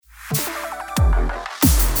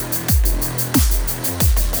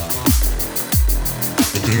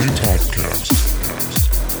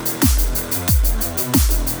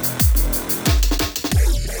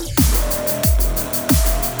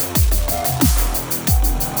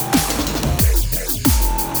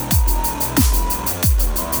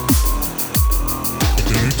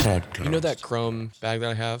You know that Chrome bag that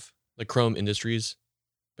I have? The Chrome Industries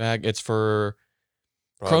bag? It's for...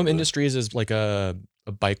 Chrome Industries is like a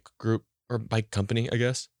bike group or bike company, I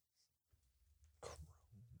guess.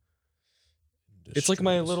 It's like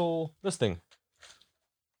my little... This thing.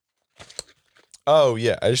 Oh,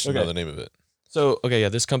 yeah. I just didn't know the name of it. So, okay, yeah,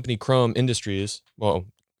 this company, Chrome Industries, well,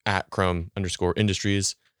 at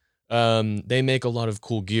Chrome_Industries, they make a lot of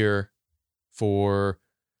cool gear for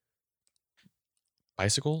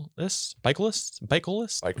bicyclists, bikers,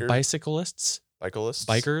 bikers,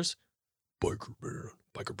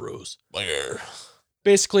 biker bros.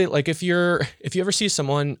 Basically, like if you ever see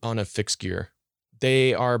someone on a fixed gear,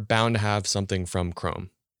 they are bound to have something from Chrome.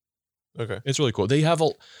 Okay, it's really cool. They have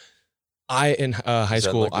in high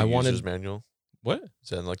school, like I wanted user's manual. What? Is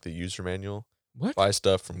that like the user manual? What? Buy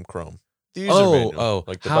stuff from Chrome. The user manual,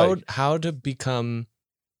 like the how to become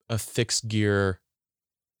a fixed gear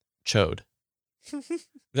chode.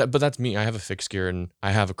 But that's me. I have a fixed gear and I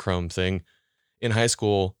have a Chrome thing. In high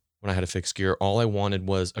school, when I had a fixed gear, all I wanted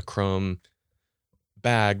was a Chrome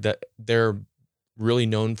bag that they're really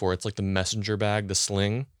known for. It's like the messenger bag, the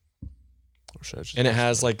sling. And it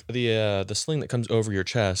has like the sling that comes over your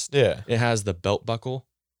chest. Yeah. It has the belt buckle.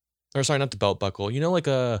 Or sorry, not the belt buckle. You know, like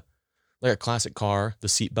a classic car, the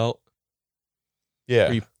seat belt. Yeah.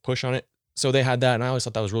 Where you push on it. So they had that, and I always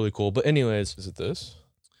thought that was really cool. But anyways, is it this?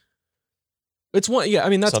 It's one. Yeah, I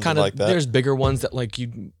mean that's kind of like that. There's bigger ones that like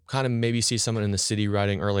you kind of maybe see someone in the city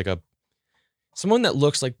riding, or like someone that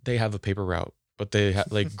looks like they have a paper route, but they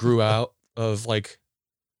like grew out of like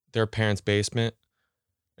their parents' basement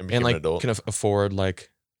and like can afford like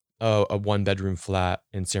a 1-bedroom flat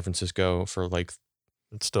in San Francisco for like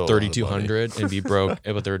it's still $3,200 and be broke,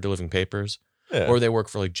 but they're delivering papers, or they work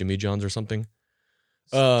for like Jimmy John's or something.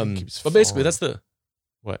 But basically that's the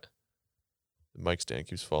what? The mic stand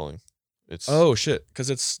keeps falling. It's oh shit, because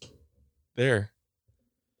it's there.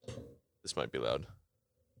 This might be loud.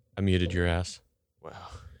 I muted your ass. Wow.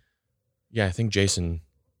 Yeah, I think Jason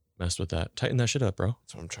messed with that. Tighten that shit up, bro.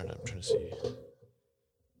 That's what I'm trying to see.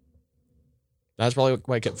 That's probably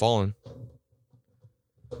why it kept falling.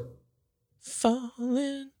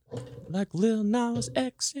 Falling like Lil Nas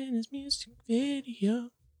X in his music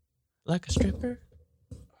video, like a stripper.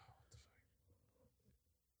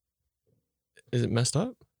 Is it messed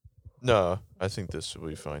up? No, I think this will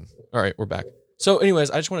be fine. All right, we're back. So anyways,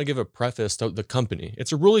 I just want to give a preface to the company.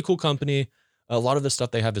 It's a really cool company. A lot of the stuff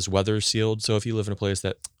they have is weather sealed. So if you live in a place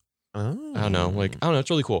that, I don't know, it's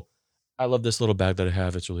really cool. I love this little bag that I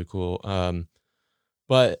have. It's really cool.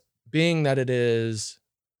 But being that it is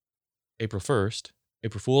April 1st,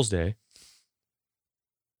 April Fool's Day,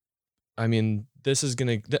 I mean,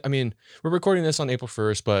 we're recording this on April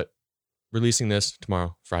 1st, but releasing this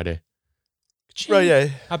tomorrow, Friday. Right, yeah.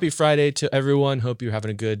 Happy Friday to everyone. Hope you're having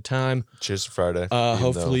a good time. Cheers to Friday.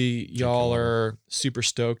 Hopefully y'all are super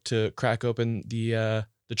stoked to crack open the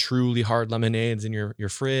truly hard lemonades in your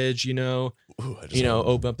fridge, Ooh,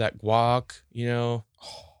 open up that guac,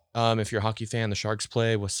 if you're a hockey fan, the Sharks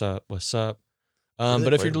play. What's up?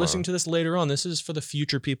 But if you're listening to this later on, this is for the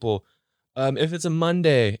future people. If it's a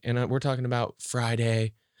Monday and we're talking about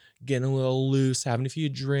Friday, getting a little loose, having a few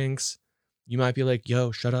drinks, you might be like,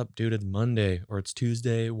 yo, shut up, dude. It's Monday, or it's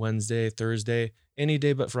Tuesday, Wednesday, Thursday, any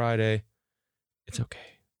day but Friday. It's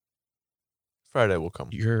okay. Friday will come.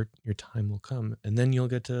 Your time will come, and then you'll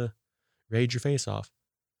get to rage your face off.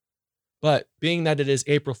 But being that it is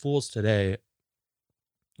April Fool's today,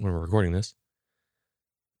 when we're recording this,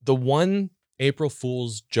 the one April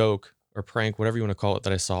Fool's joke or prank, whatever you want to call it,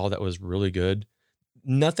 that I saw that was really good,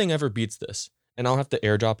 nothing ever beats this. And I'll have to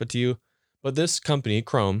airdrop it to you. But this company,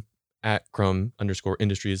 Chrome, at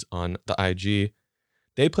Chrome_Industries on the IG,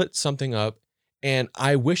 they put something up, and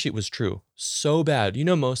I wish it was true so bad.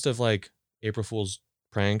 Most of like April Fool's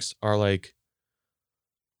pranks are like,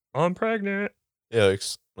 I'm pregnant. Yeah,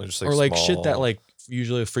 just like, or like small shit that like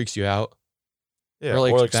usually freaks you out. Yeah, or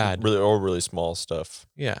like bad, really small stuff.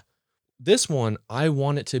 Yeah, this one I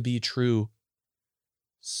want it to be true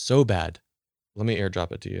so bad. Let me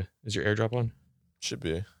airdrop it to you. Is your airdrop on? Should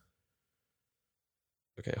be.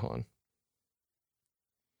 Okay, hold on.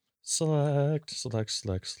 Select.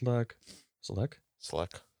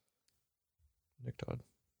 Nick Todd.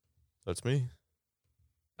 That's me.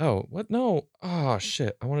 Oh, what? No. Oh,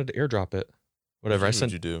 shit. I wanted to airdrop it. Whatever. What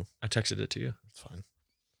did you do? I texted it to you. It's fine.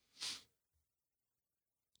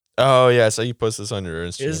 Oh, yeah. So you post this on your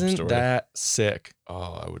Instagram Isn't story. that sick?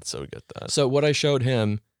 Oh, I would so get that. So what I showed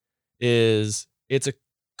him is it's a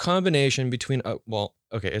combination between,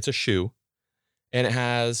 it's a shoe. And it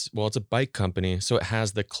has, it's a bike company, so it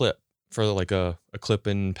has the clip for like a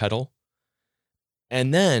clip-in pedal.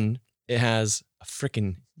 And then It has a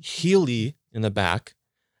freaking Heely in the back.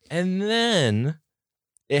 And then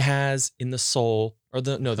it has in the sole, or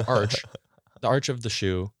the arch, the arch of the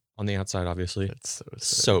shoe on the outside, obviously, It's so sick.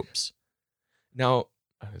 soaps. Now,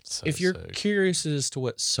 It's so if you're sick. curious as to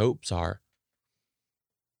what soaps are,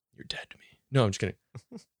 you're dead to me. No, I'm just kidding.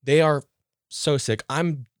 They are so sick.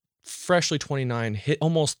 I'm freshly 29, hit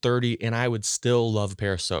almost 30, and I would still love a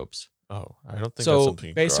pair of soaps. Oh, I don't think that's So something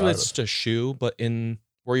you can grow basically, out it's of. just a shoe, but in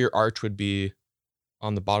where your arch would be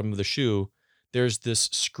on the bottom of the shoe, there's this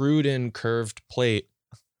screwed in curved plate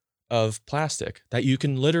of plastic that you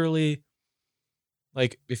can literally,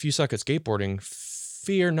 like, if you suck at skateboarding,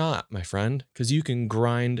 fear not, my friend, because you can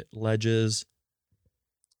grind ledges.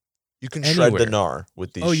 You can shred the anywhere. gnar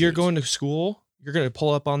with these. Oh, you're shoes. going to school? You're going to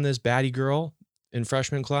pull up on this baddie girl in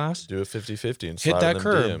freshman class? do a 50-50 and Hit slide that them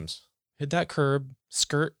curb. DMs. Hit that curb,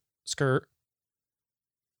 skirt, Skirt.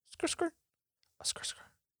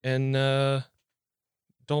 and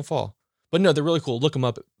don't fall. But no, they're really cool. Look them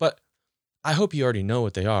up. But I hope you already know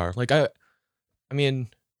what they are. Like, I mean,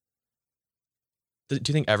 do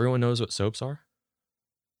you think everyone knows what soaps are?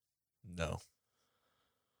 No.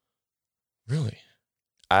 Really?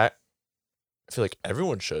 I feel like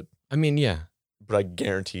everyone should, I mean, yeah. but I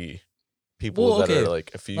guarantee people Well, that okay, are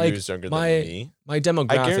like a few like, years younger my than me, My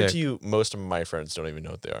demographic. I guarantee you most of my friends don't even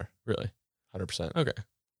know what they are. Really? 100%. Okay.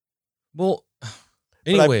 Well,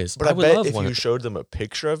 anyways, but I I would bet love if one. you showed them a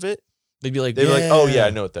picture of it, They'd be like, they'd be like, "Oh yeah,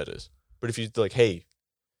 I know what that is." But if you like, "Hey,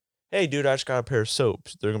 dude, I just got a pair of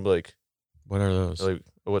soaps," they're gonna be like, What are those?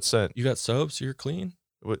 "What scent? You got soaps? You're clean?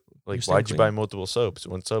 Like, staying why'd you clean? buy multiple soaps?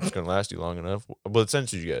 One soap's gonna last you long enough. What scent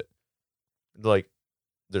did you get?" Like,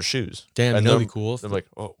 their shoes. Damn, And that'd be them- cool. I'm like,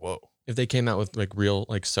 "Oh, whoa." If they came out with like real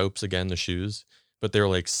like soaps again, the shoes, but they were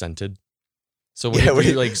like scented. So Yeah, when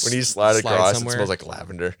you, you like when you slide across, somewhere, it smells like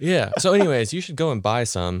lavender. yeah. So, anyways, you should go and buy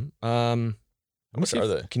some. Let me much see are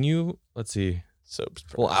if- they? Can you? Let's see. Soaps.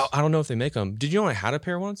 Well, price. I don't know if they make them. Did you know I had a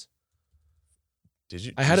pair once? Did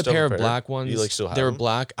you? I do had you a still pair have of black ones. You like still have they were them?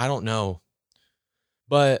 black. I don't know,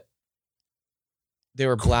 but they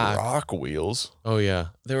were black. Rock wheels. Oh yeah,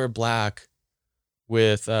 they were black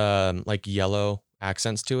with like yellow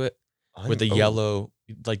accents to it, with the yellow,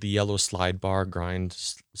 like the yellow slide bar grind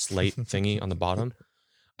slate thingy on the bottom.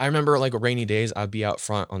 I remember like rainy days, I'd be out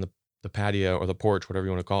front on the patio or the porch, whatever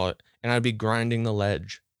you want to call it, and I'd be grinding the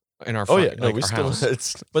ledge in our Oh front, yeah, no, like we our still. house.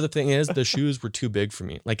 It's But the thing is, the shoes were too big for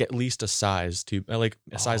me, like at least a size too, like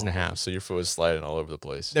a size and a half. So your foot was sliding all over the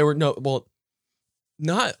place. There were no, well,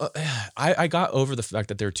 not. I got over the fact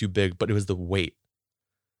that they were too big, but it was the weight.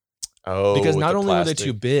 Oh, Because with not the only were they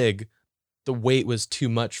too plastic. big, the weight was too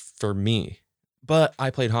much for me. But I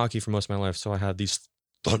played hockey for most of my life, so I had these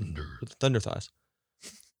thunder thighs.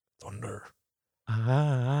 Thunder.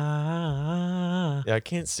 Ah, Yeah, I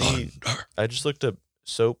can't see. thunder. I just looked up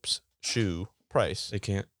soaps shoe price. They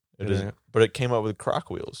can't. It yeah. is, but it came up with Croc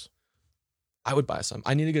wheels. I would buy some.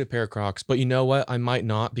 I need to get a pair of Crocs, but you know what? I might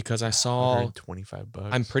not because I saw. $125.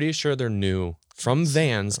 I'm pretty sure they're new from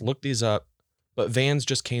Vans. Look these up. But Vans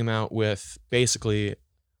just came out with basically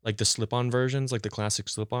like the slip-on versions, like the classic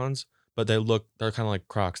slip-ons, but they're kind of like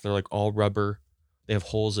Crocs. They're like all rubber. They have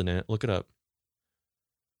holes in it. Look it up.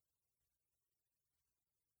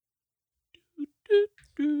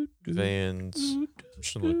 Vans. I'm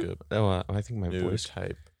just gonna look up Oh, I think my new voice.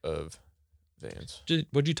 type of Vans.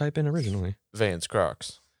 What'd you type in originally? Vans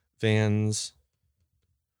Crocs. Vans,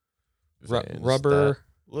 Vans rubber,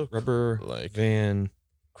 that look rubber, like Vans.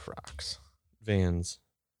 Crocs. What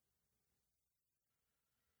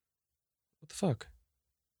the fuck?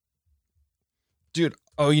 Dude,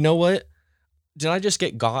 oh, you know what? Did I just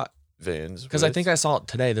get got? Vans. Because I with think I saw it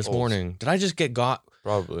today, this holes. morning. Did I just get got?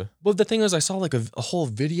 probably. Well, the thing is, I saw like a whole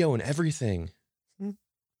video and everything. Yeah,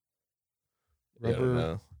 I don't Rubber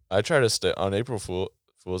know. I try to stay on April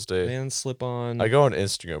Fool's Day. Vans slip on. I go on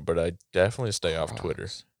Instagram, but I definitely stay off Twitter.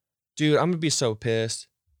 Crocs. Dude, I'm gonna be so pissed.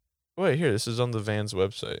 Wait, here, this is on the Vans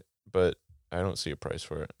website, but I don't see a price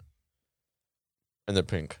for it. And they're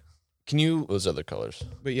pink. Can you? Those other colors.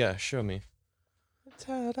 But yeah, show me.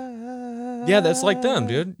 Yeah, that's like them,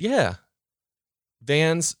 dude. Yeah,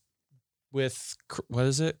 Vans with what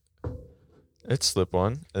is it? It's slip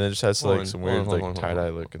on, and it just has Hold like on, some hold weird on, hold like on, tie dye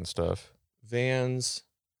hold on. look and stuff. Vans.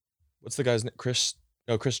 What's the guy's name? Chris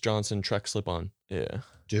Johnson Trek slip on. Yeah.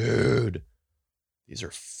 Dude, these are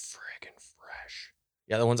freaking fresh.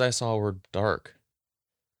 Yeah, the ones I saw were dark.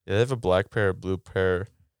 Yeah, they have a black pair, a blue pair,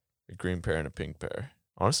 a green pair, and a pink pair.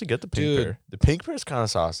 Honestly, get the pink Dude. pair. The pink pair is kind of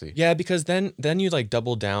saucy. Yeah, because then you like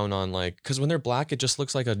double down on like, because when they're black, it just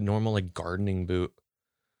looks like a normal like gardening boot.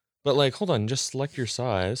 But like, hold on, just select your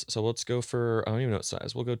size. So let's go for, I don't even know what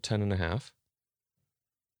size. We'll go 10.5.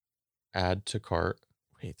 Add to cart.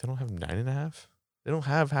 Wait, they don't have 9.5? They don't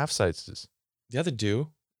have half sizes. Yeah, they do.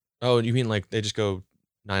 Oh, you mean like they just go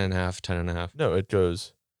 9.5, 10.5? No, it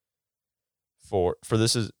goes for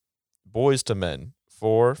this is boys to men.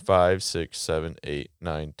 4, 5, 6, 7, 8,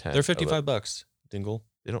 9, 10. They're $55, Dingle.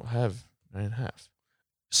 They don't have 9.5.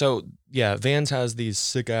 So yeah, Vans has these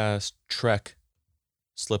sick ass Trek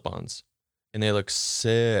slip-ons, and they look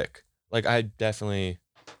sick. Like I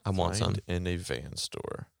want some. Find in a Van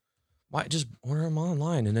store. Why just order them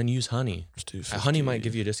online and then use Honey? Let's do 50. Honey might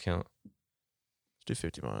give you a discount. Let's do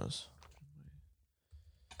 50 miles.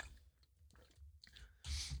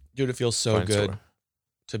 Dude, it feels so Fine good store.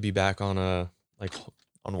 to be back on a like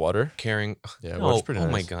On water? carrying. Yeah, No, water's pretty oh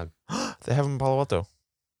my nice. god, They have them in Palo Alto.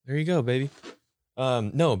 there you go, baby.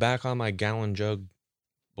 No, back on my gallon jug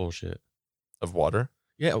bullshit. Of water?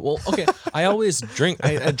 Yeah, well, okay. I always drink.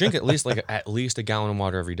 I drink at least a gallon of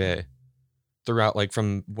water every day, throughout like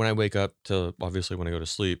from when I wake up to obviously when I go to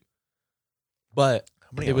sleep. But How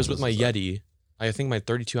many it was with ounces my is that? Yeti. I think my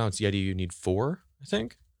 32-ounce Yeti, you need 4. I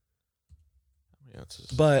think. How many ounces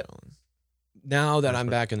is But- a gallon? Now that That's I'm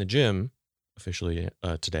right. back in the gym officially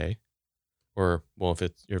today, or well,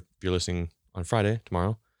 if you're listening on Friday,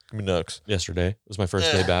 tomorrow, Give me Nux. yesterday was my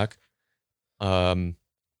first day Yeah. back.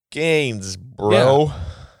 Gains, bro.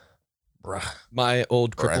 Bruh. My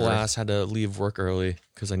old cripple Forever. ass had to leave work early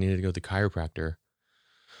because I needed to go to the chiropractor,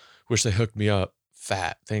 which they hooked me up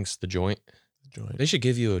fat thanks to the joint. Joint. They should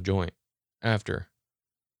give you a joint after,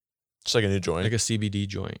 Just like a new joint. like a CBD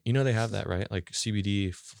joint. You know they have that, right? Like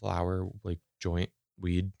CBD flower, like joint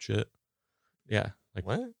weed shit. Yeah, like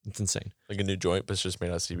what? it's insane. Like a new joint, but it's just made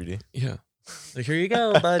out of CBD. Yeah, like here you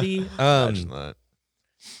go, buddy. Imagine that.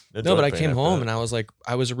 No, but I came home and I was like,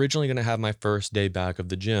 I was originally gonna have my first day back of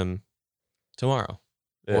the gym tomorrow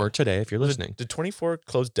or today if you're listening. Did 24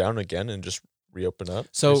 close down again and just reopen up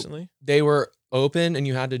So- recently? They were open and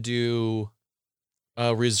you had to do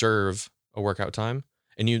reserve a workout time,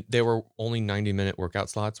 and they were only 90-minute workout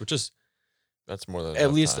slots, which is That's more than at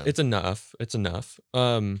enough least time. it's enough. It's enough.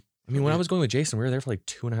 I mean, when me- I was going with Jason, we were there for like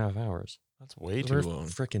 2.5 hours. That's way We too were long.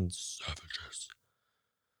 freaking savages.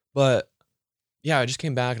 But yeah, I just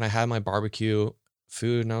came back and I had my barbecue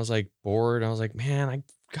food and I was like bored. I was like, man, I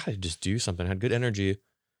gotta just do something. I had good energy.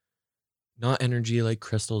 Not energy like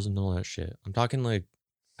crystals and all that shit. I'm talking like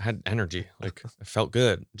I had energy. Like I felt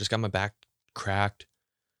good. Just got my back cracked.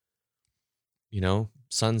 You know,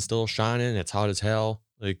 sun's still shining. It's hot as hell.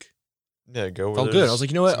 Like Yeah, go where felt good. there's I was like,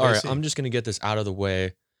 you know what? some All right, AC. I'm just gonna get this out of the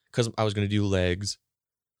way because I was gonna do legs,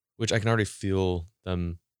 which I can already feel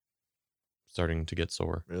them starting to get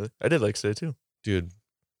sore. Really? I did legs today too. Dude,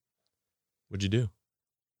 what'd you do?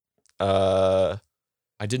 Uh,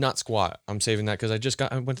 I did not squat. I'm saving that because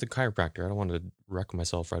I went to the chiropractor. I don't want to wreck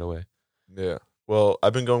myself right away. yeah. Well,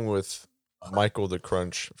 I've been going with Michael the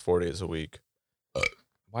Crunch 4 days a week.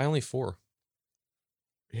 Why only 4?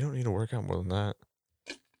 You don't need to work out more than that.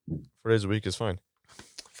 4 days a week is fine.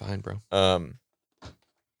 Fine, bro. And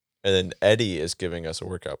then Eddie is giving us a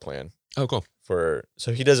workout plan Oh, cool.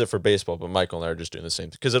 so he does it for baseball, but Michael and I are just doing the same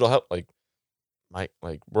thing because it'll help. Like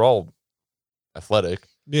we're all athletic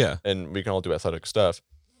Yeah. and we can all do athletic stuff.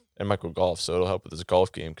 And Michael golfs, so it'll help with his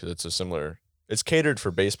golf game because it's catered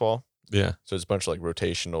for baseball, Yeah. so it's a bunch of like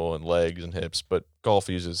rotational and legs and hips, but golf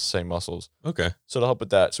uses the same muscles, Okay. so it'll help with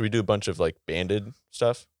that. So we do a bunch of like banded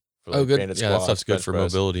stuff. For, Oh, good. banded Yeah, that squats, stuff's good bench for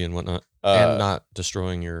press. mobility and whatnot, Uh, and not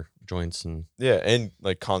destroying your joints and Yeah, and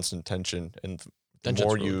like constant tension, and the tension's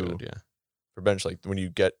more really you good, yeah. for bench, like when you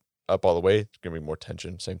get up all the way, it's gonna be more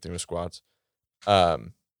tension. Same thing with squats.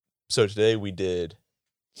 So today we did.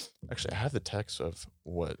 Actually, I have the text of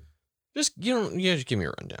what Just just give me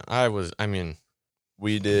a rundown.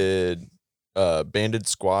 we did. Banded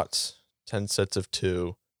squats, 10 sets of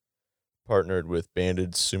 2, partnered with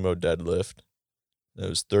banded sumo deadlift. That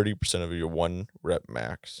was 30% of your 1 rep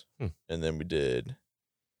max, and then we did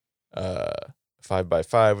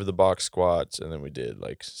 5x5 with the box squats, and then we did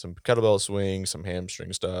like some kettlebell swings, some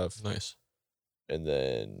hamstring stuff. Nice. And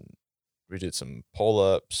then we did some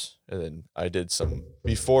pull-ups, and then I did some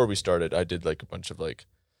before we started. I did like a bunch of like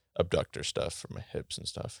abductor stuff for my hips and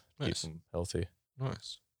stuff, Nice. keep them healthy.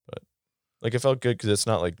 Nice. Like it felt good because it's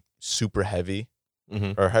not like super heavy.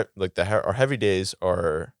 Mm-hmm. Or our heavy days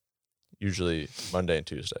are usually Monday and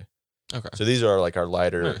Tuesday. Okay. So these are like our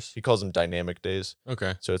lighter. Nice. He calls them dynamic days.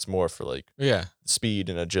 Okay. So it's more for like Yeah. speed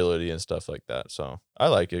and agility and stuff like that. So I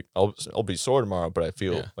like it. I'll be sore tomorrow, but I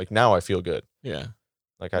feel Yeah. like now I feel good. Yeah.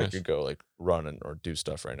 Like I Nice. could go like run or do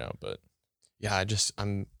stuff right now, but Yeah.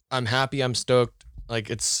 I'm happy. I'm stoked. Like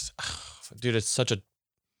it's, dude, it's such an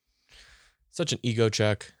ego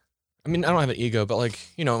check. I mean, I don't have an ego, but like,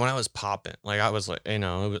 you know, when I was popping, like I was like, you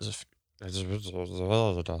know, it was.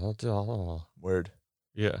 Word.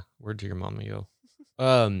 Yeah, word to your mama, yo.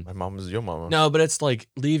 My mom is your mama. No, but it's like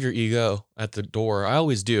leave your ego at the door. I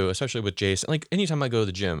always do, especially with Jason. Like anytime I go to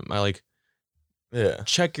the gym, I like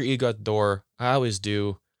check your ego at the door. I always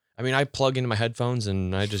do. I mean, I plug into my headphones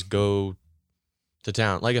and I just go to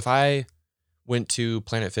town. Like if I went to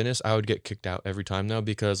Planet Fitness, I would get kicked out every time though,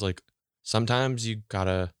 because like sometimes you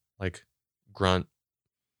gotta like grunt.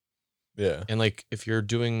 Yeah. And like if you're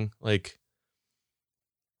doing like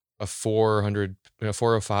a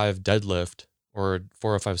 405 deadlift or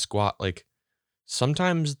 405 squat, like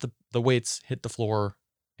sometimes the weights hit the floor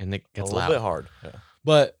and it gets a little loud. bit hard. Yeah.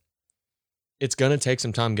 But it's gonna take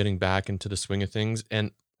some time getting back into the swing of things,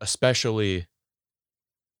 and especially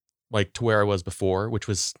like to where I was before, which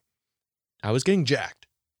was I was getting jacked.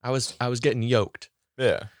 I was getting yoked.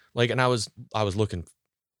 Yeah. Like, and I was looking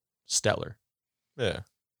stellar. Yeah.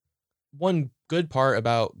 One good part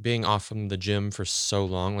about being off from the gym for so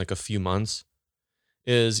long, like a few months,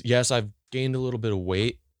 is yes, I've gained a little bit of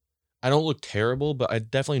weight. I don't look terrible, but I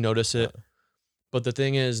definitely notice it. But the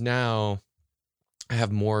thing is now I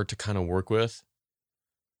have more to kind of work with.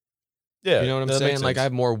 Yeah. You know what I'm saying? Like I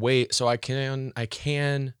have more weight, so I can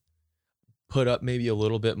put up maybe a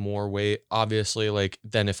little bit more weight, obviously, like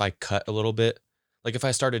than if I cut a little bit. Like if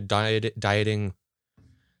I started dieting,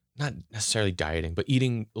 not necessarily dieting, but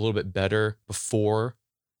eating a little bit better before,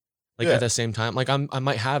 like at the same time, like I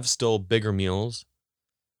might have still bigger meals,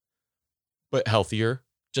 but healthier,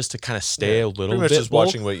 just to kind of stay a little bit just bulk,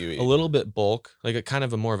 watching what you eat. a little bit bulk, like a kind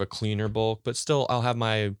of a more of a cleaner bulk, but still I'll have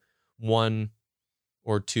my 1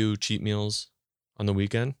 or 2 cheat meals on the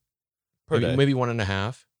weekend, maybe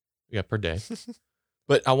 1.5, yeah, per day.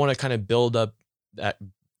 But I want to kind of build up that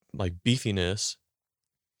like beefiness.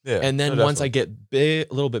 Yeah. And then once I get a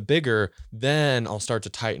little bit bigger, then I'll start to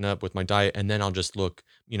tighten up with my diet, and then I'll just look,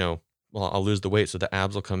 you know, well, I'll lose the weight so the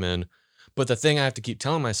abs will come in. But the thing I have to keep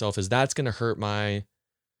telling myself is that's going to hurt my,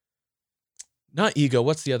 not ego.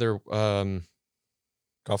 What's the other?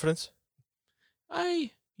 Confidence? I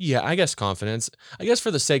guess confidence. I guess for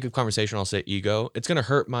the sake of conversation, I'll say ego. It's going to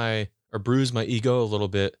hurt or bruise my ego a little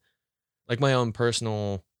bit. Like my own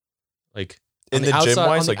personal, like. In the gym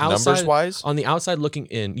wise, like numbers wise? On the outside looking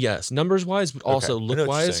in, yes. Numbers wise, but also look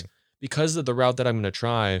wise, because of the route that I'm going to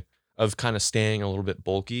try of kind of staying a little bit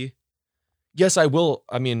bulky. Yes, I will.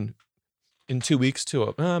 I mean, in 2 weeks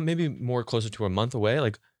to maybe more closer to a month away,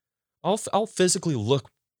 like I'll physically look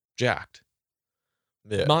jacked.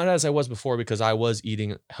 Yeah. Not as I was before, because I was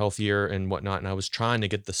eating healthier and whatnot, and I was trying to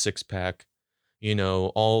get the 6-pack, you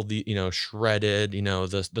know, all the, you know, shredded, you know,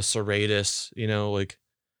 the serratus, you know, like.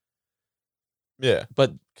 Yeah.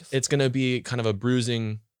 But it's going to be kind of a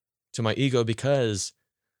bruising to my ego, because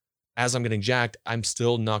as I'm getting jacked, I'm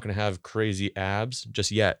still not going to have crazy abs just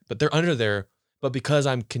yet, but they're under there. But because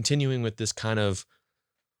I'm continuing with this kind of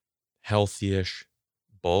healthy-ish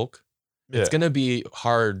bulk, it's going to be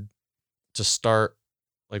hard to start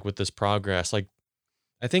like with this progress. Like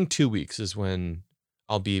I think 2 weeks is when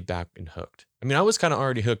I'll be back and hooked. I mean, I was kind of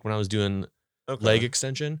already hooked when I was doing leg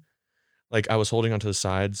extension. Like I was holding onto the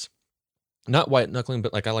sides. Not white knuckling,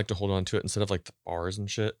 but like I like to hold on to it instead of like the bars and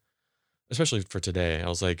shit. Especially for today. I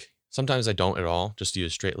was like, sometimes I don't at all, just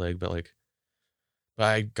use straight leg, but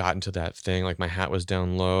I got into that thing. Like my hat was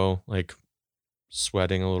down low, like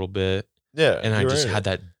sweating a little bit. Yeah. And I just had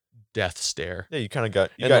that death stare. Yeah, you kind of got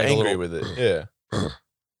angry with it. Yeah.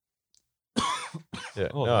 Yeah.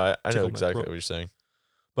 Oh, no, I know exactly what you're saying.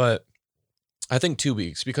 But I think 2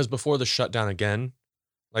 weeks, because before the shutdown again,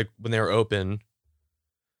 like when they were open,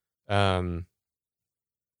 yeah.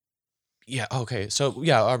 Okay. So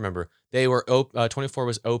yeah, I remember they were 24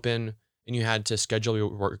 was open, and you had to schedule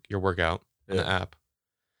your workout on the app.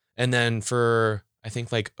 And then for, I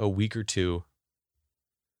think like a week or two,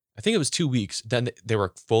 I think it was 2 weeks, then they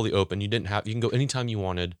were fully open. You can go anytime you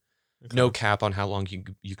wanted. Okay. No cap on how long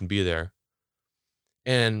you can be there.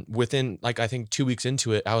 And within like, I think 2 weeks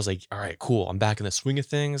into it, I was like, all right, cool. I'm back in the swing of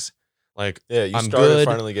things. Like, yeah, you started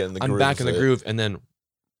finally getting the groove. I'm back in the groove, and then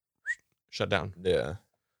shut down. Yeah.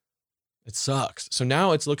 It sucks. So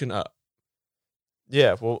now it's looking up.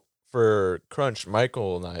 Yeah. Well, for Crunch,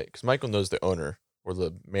 Michael and I, because Michael knows the owner or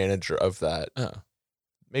the manager of that.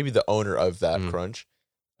 Maybe the owner of that Crunch.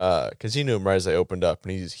 Because he knew him right as they opened up,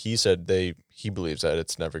 and he said he believes that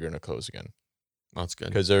it's never going to close again. That's good.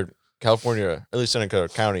 Because California, at least Seneca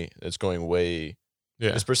County, is going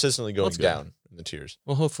it's persistently going down in the tiers.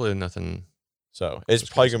 Well, hopefully nothing. So it's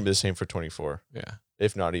probably going to be the same for 24. Yeah.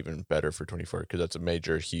 if not even better for 24, because that's a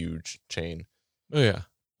major, huge chain. Oh yeah.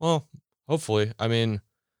 Well, hopefully. I mean,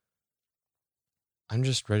 I'm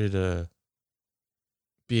just ready to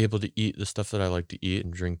be able to eat the stuff that I like to eat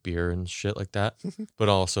and drink beer and shit like that, but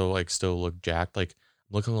also like still look jacked. Like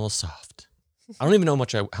I'm looking a little soft. I don't even know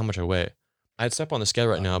how much I weigh. I'd step on the scale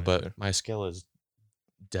right now, but either. my scale is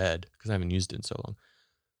dead because I haven't used it in so long.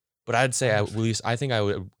 But I'd say I think I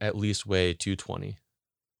would at least weigh 220,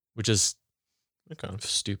 which is Okay.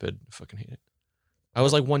 stupid. I fucking hate it. I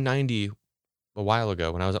was like 190 a while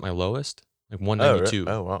ago when I was at my lowest, like 192,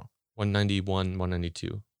 Oh, wow. 191,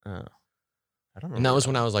 192. I don't remember. And that was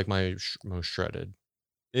when I was like my most shredded.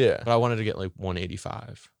 Yeah. But I wanted to get like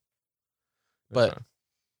 185. But Okay.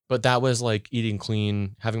 but that was like eating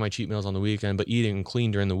clean, having my cheat meals on the weekend, but eating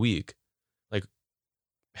clean during the week, like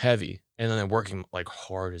heavy, and then working like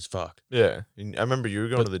hard as fuck. Yeah. And I remember you were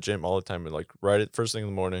going to the gym all the time, and like right at first thing in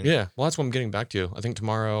the morning. Yeah. Well, that's what I'm getting back to. I think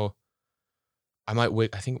tomorrow I might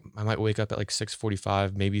wake up at like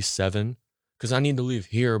 6:45, maybe 7, because I need to leave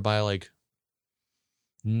here by like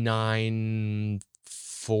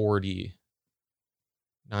 9:40.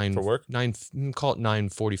 For work? Call it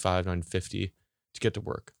 9:45, 9:50 to get to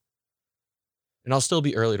work. And I'll still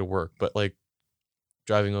be early to work, but like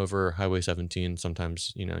driving over Highway 17,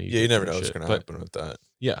 sometimes, you never know what's going to happen with that.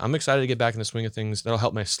 Yeah, I'm excited to get back in the swing of things. That'll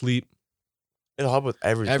help my sleep. It'll help with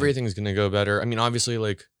everything. Everything's going to go better. I mean, obviously,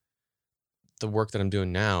 like the work that I'm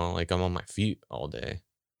doing now, like I'm on my feet all day.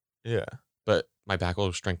 Yeah. But my back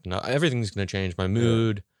will strengthen up. Everything's going to change. My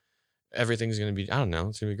mood, everything's going to be, I don't know.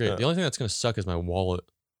 It's going to be great. Yeah. The only thing that's going to suck is my wallet.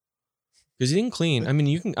 Because eating clean, I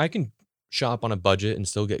mean, I can shop on a budget and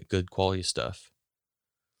still get good quality stuff.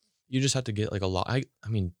 You just have to get like a lot. I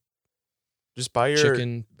mean, just buy your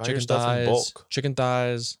chicken stuff thighs, in bulk. Chicken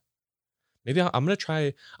thighs. Maybe I'm gonna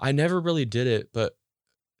try. I never really did it, but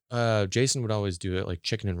Jason would always do it, like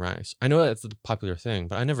chicken and rice. I know that's the popular thing,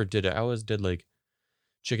 but I never did it. I always did like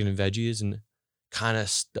chicken and veggies and kind of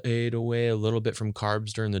stayed away a little bit from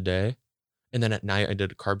carbs during the day, and then at night I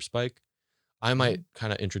did a carb spike. I might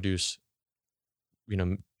kind of introduce,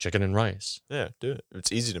 chicken and rice. Yeah, do it.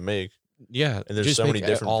 It's easy to make. Yeah, and there's just so many make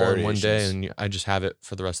different all variations. in one day, and I just have it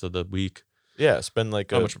for the rest of the week. Yeah, spend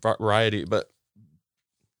like Not much variety, but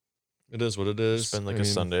it is what it is. Spend like a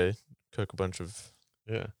Sunday, cook a bunch of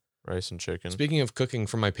rice and chicken. Speaking of cooking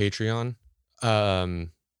for my Patreon, what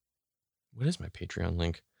is my Patreon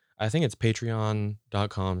link? I think it's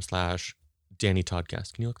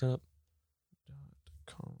patreon.com/DannyToddcast. Can you look that up?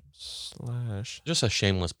 .com/ Just a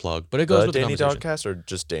shameless plug, but it goes with Danny the conversation. Toddcast or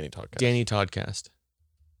just Danny Toddcast? Danny Toddcast,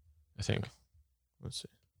 I think. Let's see.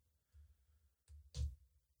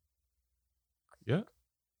 Yep.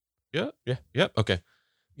 Okay.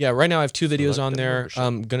 Yeah. Right now I have 2 videos on there. membership.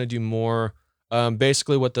 I'm gonna do more.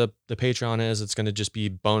 Basically, what the Patreon is, it's gonna just be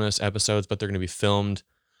bonus episodes, but they're gonna be filmed.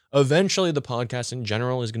 Eventually, the podcast in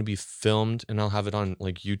general is gonna be filmed, and I'll have it on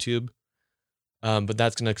like YouTube. But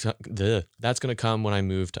that's gonna come when I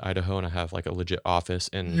move to Idaho and I have like a legit office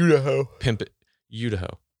and Idaho. pimp it.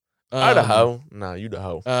 Idaho. Idaho. No,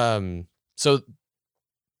 Idaho. So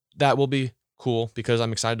that will be cool because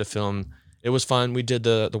I'm excited to film. It was fun. We did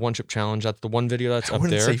the one chip challenge. That's the one video that's I up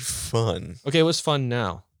wouldn't there. say fun. Okay, it was fun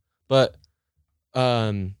now. But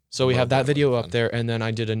so we have that video up there, and then I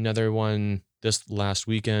did another one this last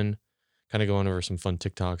weekend, kind of going over some fun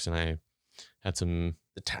TikToks, and I had some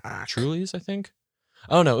The tack. Trulies, I think.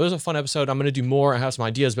 I don't know. It was a fun episode. I'm gonna do more. I have some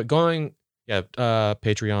ideas, but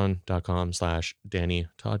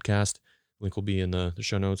patreon.com/DannyToddcast. Link will be in the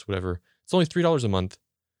show notes, whatever. It's only $3 a month.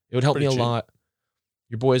 It would help me a lot.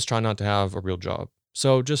 Your boys try not to have a real job.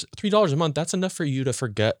 So just $3 a month, that's enough for you to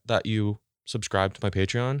forget that you subscribe to my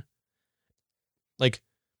Patreon. Like,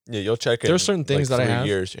 yeah, you'll check it. There's certain things that I have.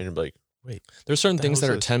 Years and you're like, wait. There's certain things that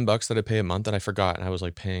are $10 that I pay a month that I forgot, and I was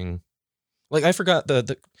like paying. Like I forgot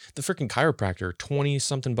the freaking chiropractor, 20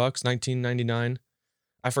 something bucks, $19.99.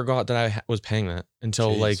 I forgot that I was paying that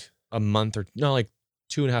until like a month like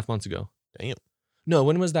 2.5 months ago. Damn. No,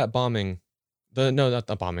 when was that bombing? Not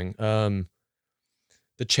the bombing.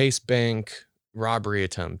 The Chase Bank robbery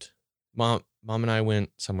attempt. Mom and I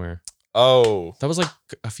went somewhere. Oh, that was like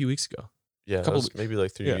a few weeks ago. Yeah, maybe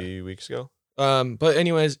like 3 weeks ago. But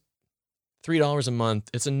anyways, $3 a month.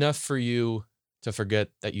 It's enough for you to forget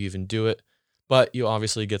that you even do it. But you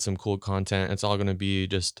obviously get some cool content. It's all going to be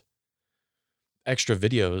just extra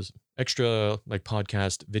videos, extra like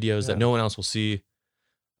podcast videos that no one else will see.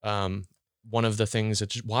 One of the things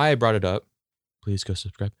that's why I brought it up, please go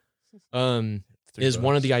subscribe, is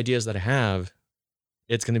one of the ideas that I have.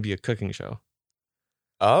 It's going to be a cooking show.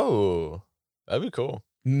 Oh, that'd be cool.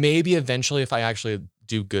 Maybe eventually if I actually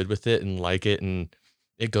do good with it and like it and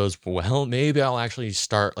it goes well, maybe I'll actually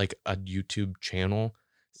start like a YouTube channel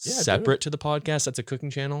Yeah, do separate to the podcast. That's a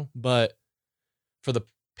cooking channel. But for the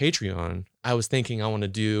Patreon, I was thinking I want to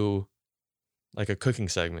do like a cooking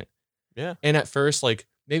segment. Yeah. And at first, like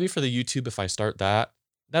maybe for the YouTube, if I start that,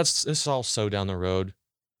 this is all so down the road.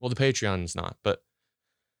 Well, the Patreon is not, but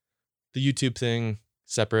the YouTube thing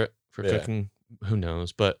separate for Yeah. cooking, who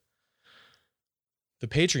knows? But the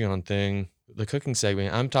Patreon thing, the cooking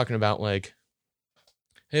segment, I'm talking about like,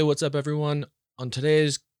 hey, what's up, everyone? On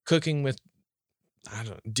today's Cooking with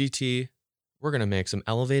DT, we're gonna make some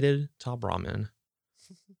elevated top ramen.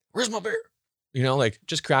 Where's my beer? You know, like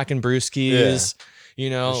just cracking brewskis. You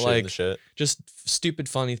know, Just shooting like the shit. just stupid,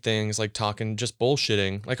 funny things, like talking, just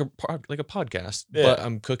bullshitting, like a podcast. Yeah. But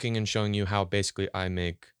I'm cooking and showing you how basically I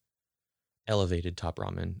make elevated top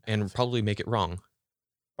ramen and probably make it wrong.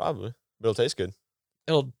 Probably. But it'll taste good.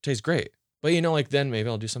 It'll taste great. But you know, like then maybe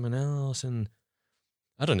I'll do something else, and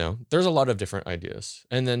I don't know. There's a lot of different ideas.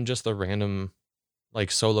 And then just the random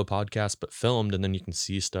like solo podcast but filmed, and then you can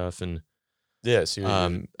see stuff. And Yeah. See what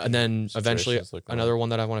your and then eventually situations look like. another one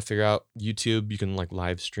that I want to figure out, YouTube, you can like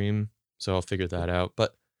live stream. So I'll figure that out.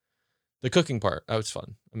 But the cooking part, that was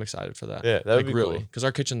fun. I'm excited for that. Yeah, that would like be really, cool. because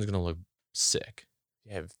our kitchen's gonna look sick.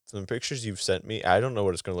 Yeah, some pictures you've sent me. I don't know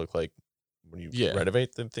what it's gonna look like when you Yeah.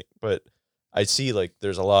 renovate the thing, but I see like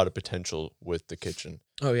there's a lot of potential with the kitchen,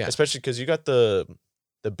 Oh yeah. especially because you got the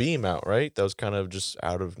beam out, right? That was kind of just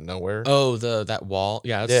out of nowhere. Oh, that wall.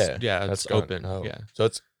 Yeah, it's, Yeah, it's gone. open. Oh. Yeah. So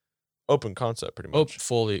it's open concept pretty Oh, much.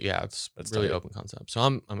 fully. Yeah, it's That's really tight. open concept. So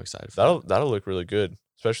I'm excited for that. That'll look really good,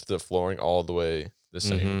 especially the flooring all the way the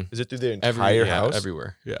same. Mhm. Is it through the entire house?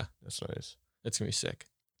 everywhere. Yeah, That's nice. it's gonna be sick.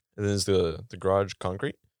 And then is the garage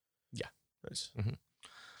concrete? Yeah. Nice.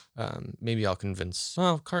 Maybe I'll convince.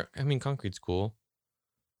 Well, concrete's cool.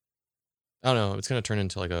 I don't know. It's gonna turn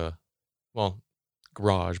into like a,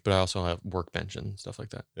 garage, but I also have workbench and stuff like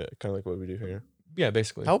that. Yeah, kind of like what we do here. Yeah,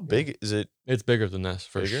 basically. How yeah. big is it? It's bigger than this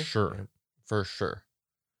for Bigger? sure. Yeah. For sure.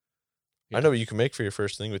 I know what you can make for your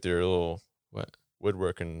first thing with your little What?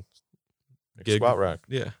 woodworking Gig? squat rack.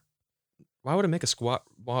 Yeah. Why would I make a squat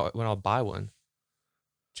when I'll buy one?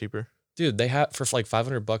 Cheaper. Dude, they have for like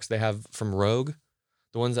 $500. They have from Rogue,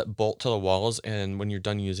 the ones that bolt to the walls, and when you're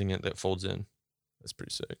done using it, that folds in. That's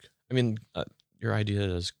pretty sick. I mean, your idea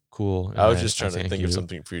is cool. and I was just trying to thank think of you,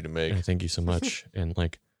 something for you to make. and I thank you so much, and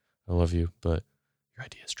like, I love you, but your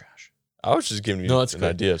idea is trash. I was just giving you No, it's an good.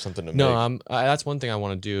 idea of something to No, make. that's one thing I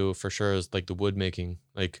want to do for sure is like the wood making,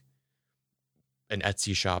 like an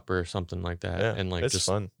Etsy shop or something like that, Yeah, and like it's just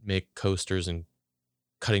fun. make coasters and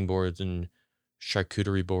cutting boards and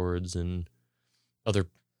charcuterie boards and other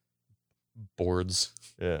boards.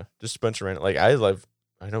 Yeah, just a bunch of random. Like I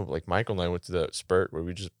know like Michael and I went through that spurt where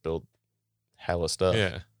we just built hella stuff.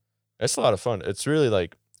 Yeah, It's a lot of fun. It's really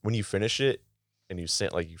like when you finish it and you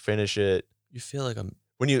finish it you feel like I'm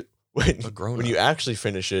when you a grown when you actually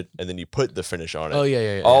finish it and then you put the finish on it. Oh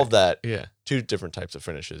yeah. All of that, Yeah. 2 different types of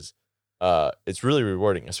finishes. It's really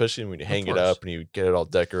rewarding, especially when you hang it course. up and you get it all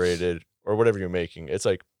decorated or whatever you're making. It's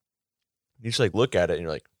like you just like look at it and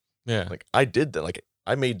you're like Yeah. I did that. Like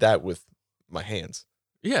I made that with my hands.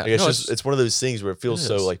 Yeah. Like, it's no, just it's one of those things where it feels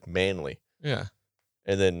so is. like manly. yeah.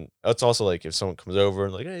 And then it's also like if someone comes over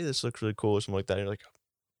and like, hey, this looks really cool or something like that, and you're like,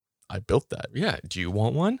 I built that. Yeah. Do you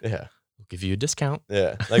want one? Yeah. We'll give you a discount.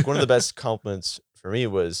 Yeah. Like one of the best compliments for me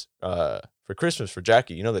was for Christmas for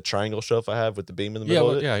Jackie. You know the triangle shelf I have with the beam in the Yeah. middle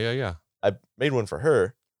Well, of it? yeah. I made one for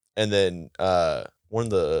her. And then one of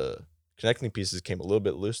the connecting pieces came a little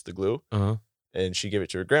bit loose, the glue. Uh-huh. And she gave it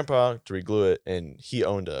to her grandpa to reglue it. And he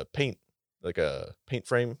owned a paint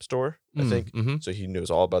frame store, I think. Mm-hmm. So he knows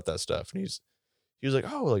all about that stuff. And he was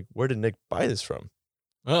like, oh, like, where did Nick buy this from?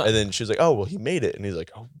 And then she was like, oh, well, he made it. And he's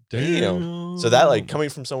like, oh, damn. So that, like, coming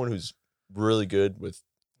from someone who's really good with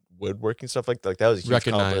woodworking stuff like that was a huge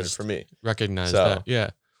compliment Recognized. for me. Recognize So- that.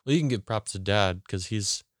 Yeah. Well, you can give props to Dad because he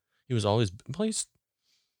was always, well, he's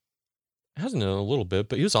hasn't a little bit,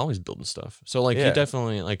 but he was always building stuff. So like Yeah. he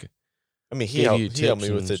definitely like I mean, he Gave helped, you he helped me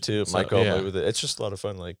tips with and it too. stuff, Michael helped yeah. me with it. It's just a lot of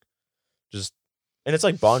fun. Like, just, and it's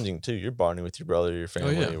like bonding too. You're bonding with your brother, your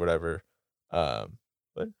family, yeah. whatever. But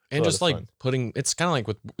it's a and lot just of like fun. putting it's kind of like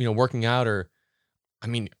with working out, or I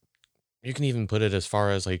mean you can even put it as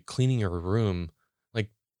far as like cleaning your room, like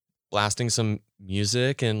blasting some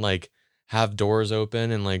music and like have doors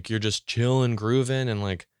open and like you're just chilling, grooving and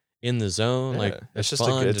like in the zone. Like Yeah, it's just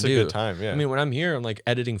fun it's to a do. good time. Yeah. I mean, when I'm here, I'm like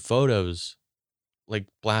editing photos, like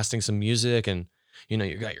blasting some music, and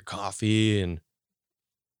you got your coffee, and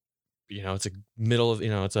it's a middle of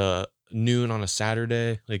it's a noon on a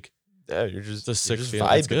Saturday. Like Yeah, you're It's just a you're sick just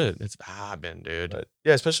feeling. It's vibing. good. It's vibing, dude. But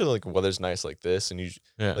yeah, especially like weather's nice like this, and you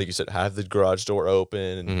Yeah. like you said, have the garage door open,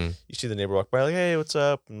 and Mhm. you see the neighbor walk by, like, hey, what's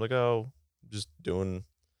up? I'm like, oh, just doing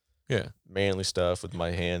Yeah. manly stuff with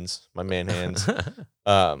my hands, my man hands.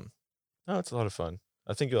 No, it's a lot of fun.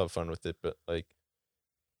 I think you'll have fun with it, but like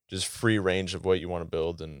just free range of what you want to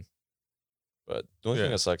build, and but the only thing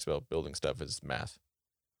Yeah. that sucks about building stuff is math.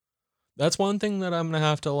 That's one thing that I'm gonna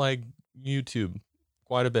have to like YouTube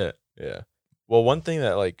quite a bit. Yeah. Well, one thing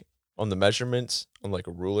that like on the measurements on like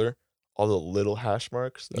a ruler, all the little hash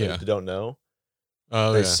marks that Yeah. I don't know,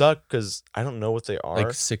 Oh they yeah. suck because I don't know what they are. Like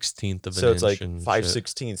 1/16 of an So inch it's like and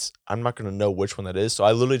 5/16. I'm not gonna know which one that is. So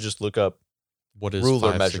I literally just look up what is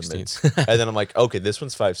ruler 5/16? measurements, and then I'm like, okay, this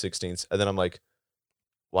one's 5/16, and then I'm like,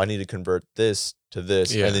 well, I need to convert this to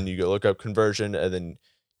this, Yeah. and then you go look up conversion, and then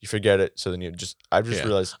you forget it. So then I've just Yeah.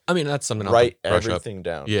 realized I mean, that's something I'll have write to brush up. everything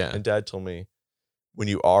down. Yeah. And Dad told me when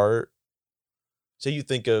you are, say you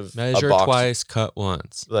think of Measure a box, twice, cut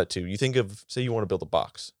once. that too. You think of, say you want to build a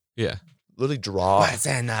box, Yeah. literally draw, What's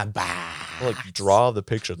in the box? like draw the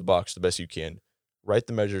picture of the box the best you can. Write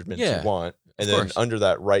the measurements Yeah, you want, and of then course. under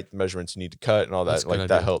that, write the measurements you need to cut and all That's that. a good Like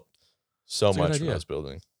that idea. helped so That's a good much when idea. I was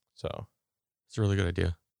building. So It's a really good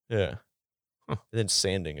idea, yeah. Huh. And then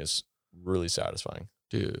sanding is really satisfying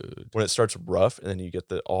dude. when it starts rough and then you get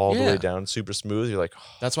the all the Yeah. way down super smooth. You're like,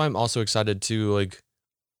 oh, That's why I'm also excited to like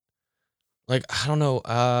I don't know,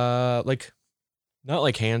 like not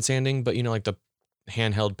like hand sanding, but you know, like the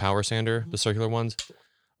handheld power sander, the circular ones.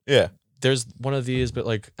 yeah, There's one of these, but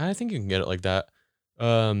like I think you can get it like that.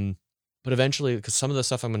 But eventually, because some of the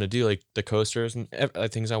stuff I'm gonna do, like the coasters and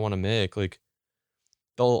things I want to make, like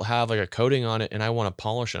they'll have like a coating on it, and I want to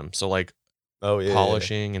polish them. So like oh yeah,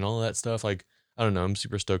 polishing and all that stuff, like I don't know, I'm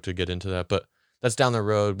super stoked to get into that. But that's down the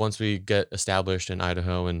road once we get established in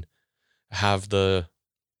Idaho and have the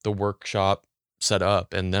workshop set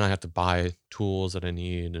up, and then I have to buy tools that I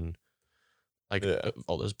need and like Yeah.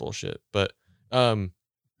 all this bullshit. But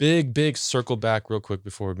big circle back real quick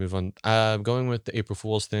before we move on. Going with the April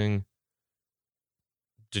Fool's thing.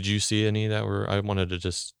 Did you see any that were? I wanted to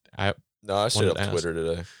just. No, I stayed wanted up to ask. Twitter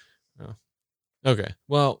today. Okay.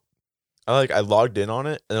 Well. I logged in on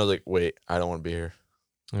it and I was like, wait, I don't want to be here.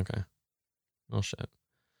 Okay. Well, shit.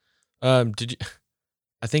 Did you?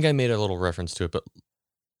 I think I made a little reference to it, but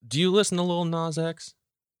do you listen to Lil Nas X?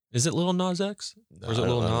 Is it Lil Nas X? No, Or is it I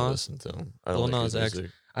don't- Lil I don't Nas? listen to him. I don't Lil like Nas his X.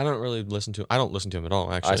 music. I don't really listen to. I don't listen to him at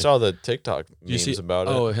all. Actually, I saw the TikTok You memes see- about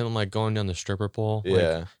it. Oh, him like going down the stripper pole. Like,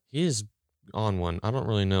 Yeah. he's on one. I don't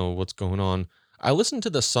really know what's going on. I listened to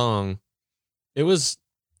the song. It was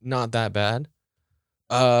not that bad.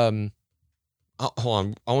 Hold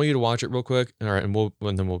on. I want you to watch it real quick. All right, and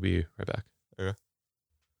then we'll be right back. Okay.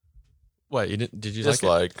 What you did? Did you like it?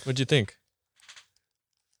 Dislike. What'd you think?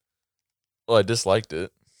 Well, I disliked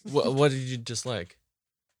it. What did you dislike?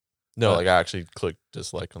 No, What? like I actually clicked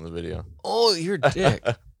dislike on the video. Oh, you're a dick.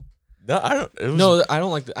 No, I don't. It was, No, I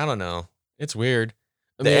don't like. I don't know. It's weird.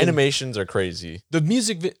 I the mean, animations are crazy. the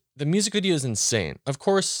music video is insane. Of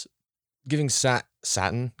course, giving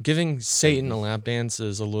Satan a lap dance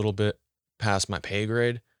is a little bit past my pay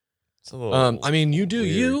grade. It's a little. I mean, you do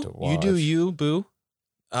weird you, to you do watch. you, boo.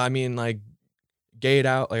 I mean, like, gay it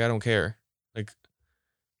out. Like, I don't care. Like,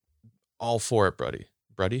 all for it, buddy.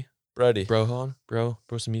 Brady. Bro,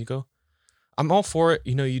 amigo. I'm all for it.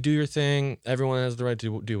 You know, you do your thing. Everyone has the right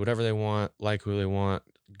to do whatever they want, like who they want,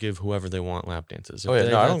 give whoever they want lap dances. Oh yeah,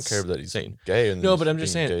 no, I don't That's care that he's insane. gay. And No, but I'm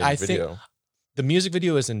just saying, I think- video. The music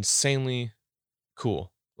video is insanely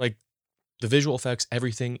cool. Like the visual effects,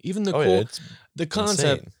 everything, even the Oh cool, yeah, it's the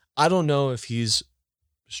concept. insane. I don't know if he's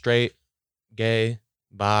straight, gay,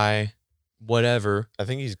 bi, whatever. I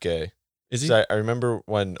think he's gay. Is he? 'Cause I remember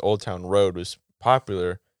when Old Town Road was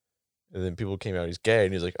popular, and then people came out, he's gay,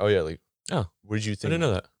 and he's like, oh yeah, like, Oh, what did you I think? didn't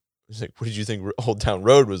know that. He's like, what did you think Old Town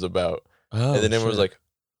Road was about? Oh, and then everyone was shit. like,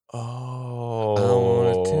 I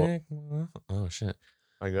oh, wanna take oh shit.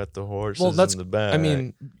 I got the horses that's- in the back. I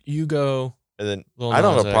mean, you go. and then Lil I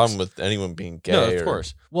don't Nas have a problem X. with anyone being gay No, or of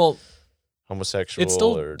course. Well, homosexual. it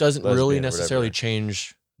still or doesn't really lesbian or necessarily whatever.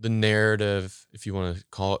 change the narrative, if you want to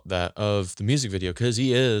call it that, of the music video, because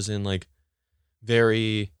he is in like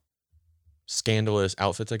very scandalous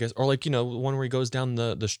outfits, I guess, or like, you know, one where he goes down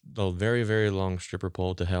the very, very long stripper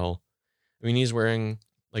pole to hell. I mean, he's wearing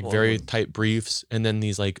like Well, very when- tight briefs and then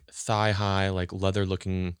these like thigh high, like leather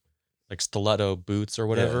looking, like stiletto boots or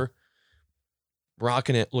whatever,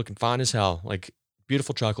 rocking it, looking fine as hell, like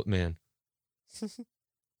beautiful chocolate man.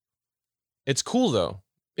 It's cool though,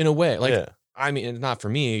 in a way. Like, yeah. I mean, it's not for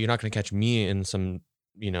me. You're not going to catch me in some,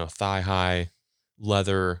 you know, thigh high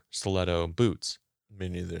leather stiletto boots. Me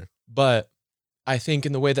neither. But I think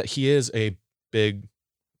in the way that he is a big,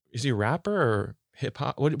 is he a rapper or hip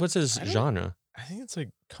hop? What's his genre? I think it's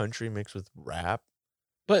like country mixed with rap.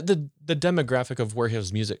 But the demographic of where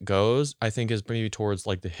his music goes, I think, is maybe towards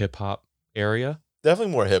like the hip hop area.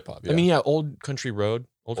 Definitely more hip hop. Yeah. I mean, yeah, Old Country Road,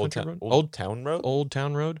 Old Town Road, Old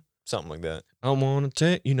Town Road, something like that. I wanna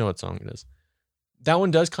take, you know what song it is. That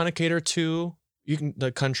one does kind of cater to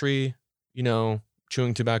the country,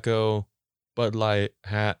 chewing tobacco, Bud Light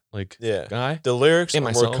hat, like guy. The lyrics and are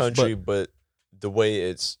myself, more country, but the way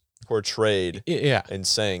it's portrayed and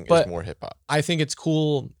sang is more hip hop. I think it's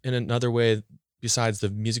cool in another way besides the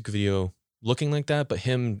music video looking like that, but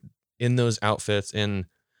him in those outfits and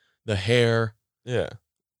the hair. Yeah.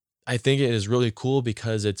 I think it is really cool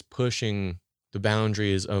because it's pushing the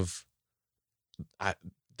boundaries of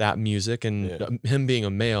that music and him being a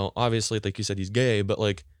male. Obviously, like you said, he's gay, but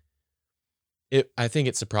like I think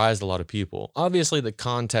it surprised a lot of people. Obviously, the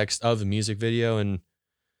context of the music video and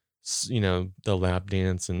the lap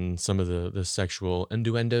dance and some of the sexual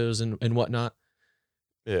innuendos and whatnot.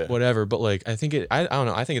 Yeah. Whatever. But like, I think I don't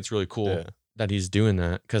know. I think it's really cool that he's doing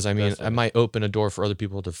that. Cause I mean, Definitely. It might open a door for other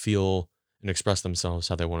people to feel and express themselves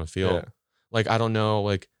how they want to feel. Yeah. Like, I don't know,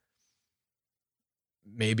 like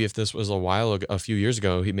maybe if this was a few years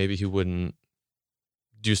ago, maybe he wouldn't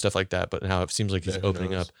do stuff like that. But now it seems like he's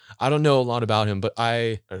opening up. I don't know a lot about him, but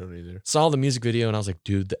I don't either. Saw the music video and I was like,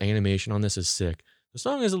 dude, the animation on this is sick. The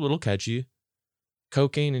song is a little catchy.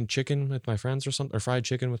 Cocaine and chicken with my friends or something, or fried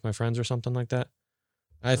chicken with my friends or something like that.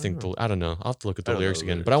 I think I don't know. I'll have to look at the lyrics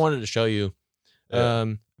again. But I wanted to show you. Yeah.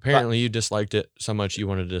 Apparently you disliked it so much you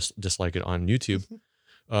wanted to dislike it on YouTube.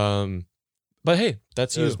 But hey,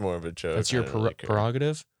 that's you. It was more of a joke. That's your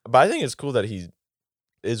prerogative. But I think it's cool that he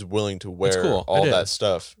is willing to wear all that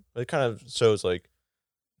stuff. It kind of shows like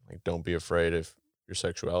don't be afraid of your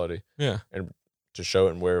sexuality. Yeah. And to show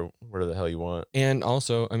it and wear whatever the hell you want. And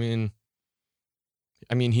also, I mean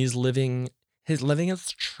he's living his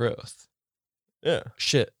truth. Yeah.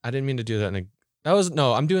 Shit. I didn't mean to do that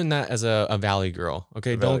I'm doing that as a Valley girl.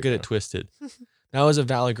 Okay. Don't get it twisted. That was a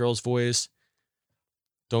Valley girl's voice.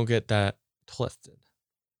 Don't get that twisted.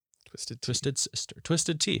 Twisted sister.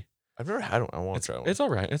 Twisted tea. I've never had one. I want to try one. It's all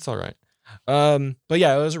right. It's all right. But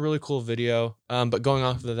yeah, it was a really cool video. But going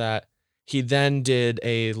off of that, he then did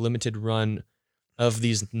a limited run of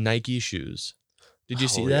these Nike shoes. Did you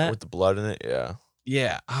see that? With the blood in it? Yeah.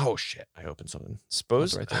 Yeah. Oh shit. I opened something.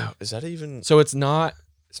 Suppose is that even? So it's not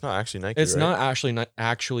actually Nike. It's not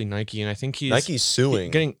actually Nike, and I think Nike's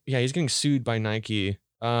suing. He's getting sued by Nike.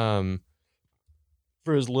 For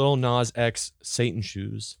his Lil Nas X Satan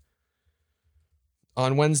shoes.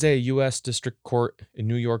 On Wednesday, a U.S. District Court in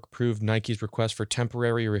New York approved Nike's request for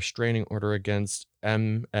temporary restraining order against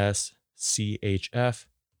MSCHF,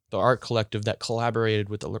 the art collective that collaborated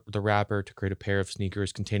with the rapper to create a pair of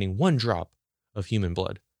sneakers containing 1 drop of human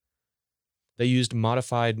blood. They used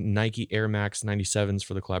modified Nike Air Max 97s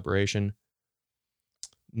for the collaboration.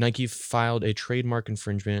 Nike filed a trademark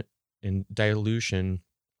infringement and dilution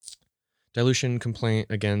complaint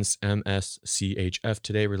against MSCHF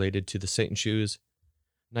today related to the Satan shoes.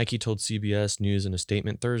 Nike told CBS News in a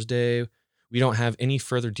statement Thursday, "We don't have any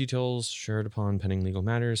further details shared upon pending legal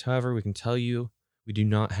matters. However, we can tell you we do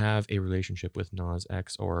not have a relationship with Nas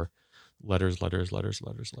X or letters.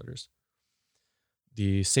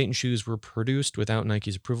 The Satan shoes were produced without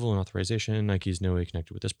Nike's approval and authorization. Nike is no way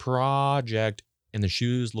connected with this project, and the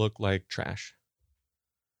shoes look like trash."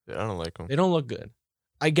 Yeah, I don't like them. They don't look good.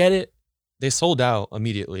 I get it. They sold out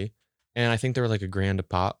immediately, and I think they were like $1,000 a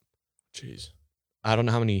pop. Jeez. I don't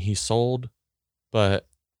know how many he sold, but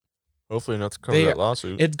hopefully not to cover that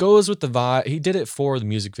lawsuit. It goes with the vibe. He did it for the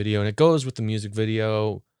music video, and it goes with the music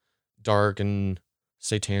video, dark and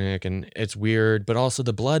satanic, and it's weird, but also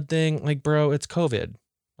the blood thing, like, bro, it's COVID.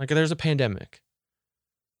 Like, there's a pandemic.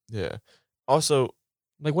 Yeah. Also,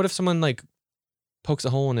 like, what if someone like pokes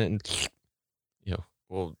a hole in it and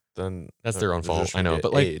well, then that's their own fault. I know,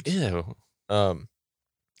 but like, AIDS. Ew. And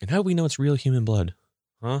how do we know it's real human blood?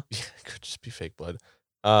 Huh? Yeah, it could just be fake blood.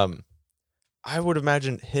 I would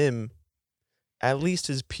imagine him, at least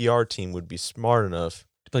his PR team would be smart enough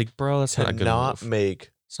like, bro, that's not a good move.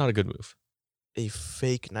 It's not a good move. A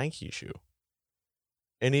fake Nike shoe.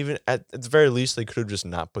 And even at the very least, they could have just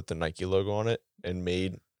not put the Nike logo on it and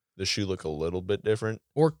made the shoe look a little bit different.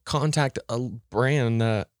 Or contact a brand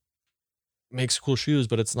that makes cool shoes,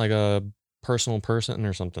 but it's like a personal person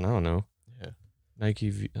or something. I don't know. Yeah.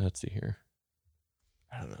 Nike, let's see here.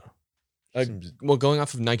 I don't know. Well, going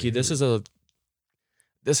off of Nike, this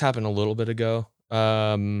happened a little bit ago.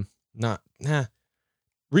 Not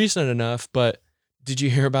recent enough, but did you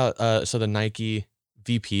hear about so the Nike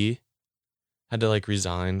VP had to like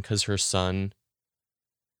resign because her son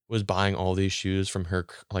was buying all these shoes from her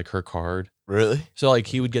card. Really? So like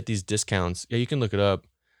he would get these discounts. Yeah, you can look it up.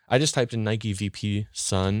 I just typed in Nike VP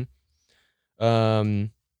son.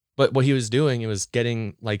 But what he was doing, it was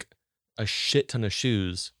getting like a shit ton of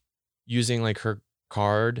shoes using like her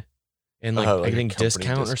card and like like a getting company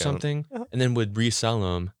discount or discount. something, and then would resell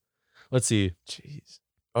them. Let's see. Jeez.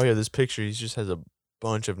 Oh yeah, this picture, he just has a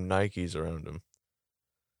bunch of Nikes around him.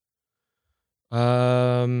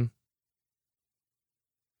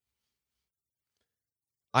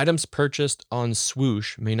 Items purchased on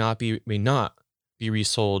Swoosh may not be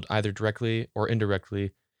resold either directly or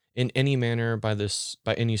indirectly in any manner by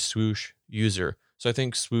any Swoosh user. So I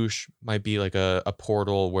think Swoosh might be like a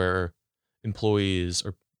portal where employees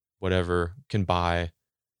or whatever can buy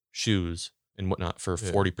shoes and whatnot for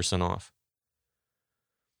 40% off.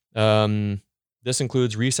 This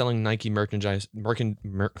includes reselling Nike merchandise.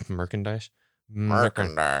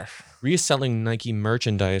 Reselling Nike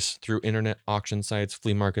merchandise through internet auction sites,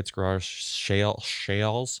 flea markets, garage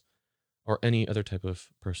sales, or any other type of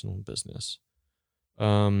personal business.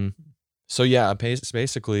 So yeah,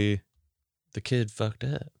 basically, the kid fucked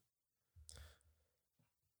up.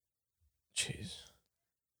 Jeez.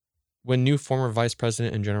 When new former vice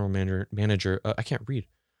president and general manager,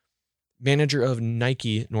 manager of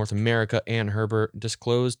Nike North America, Ann Herbert,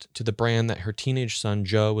 disclosed to the brand that her teenage son,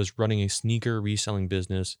 Joe, was running a sneaker reselling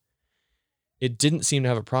business. It didn't seem to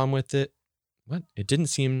have a problem with it. What? It didn't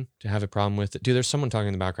seem to have a problem with it. Dude, there's someone talking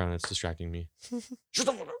in the background. It's distracting me.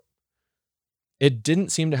 It didn't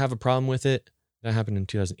seem to have a problem with it. That happened in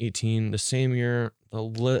 2018. The same year,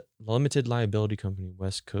 the limited liability company,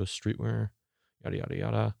 West Coast Streetwear, yada, yada,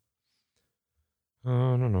 yada.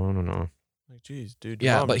 Oh, no. Like, geez, dude.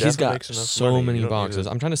 Yeah, but he's got so many boxes.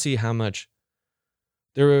 I'm trying to see how much.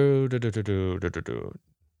 I want to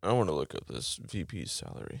look up this VP's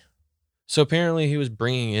salary. So apparently he was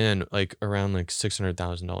bringing in like around like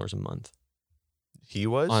 $600,000 a month. He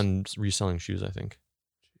was? On reselling shoes, I think.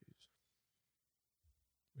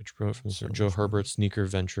 Which wrote from Joe Herbert's sneaker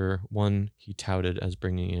venture. One he touted as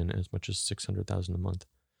bringing in as much as $600,000 a month.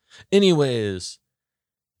 Anyways.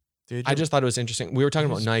 Dude, I just thought it was interesting. We were talking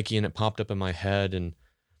about Nike and it popped up in my head and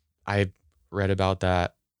I read about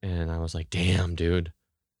that and I was like, damn, dude.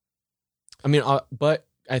 I mean, but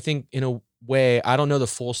I think in a way, I don't know the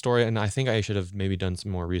full story and I think I should have maybe done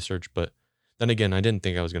some more research, but then again, I didn't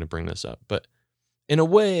think I was going to bring this up. But in a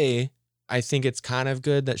way, I think it's kind of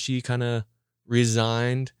good that she kind of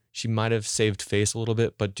resigned. She might have saved face a little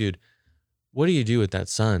bit, but dude, what do you do with that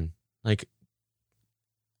son? Like,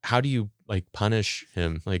 how do you like punish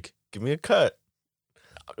him? Like, give me a cut.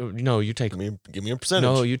 No, you take give me a percentage.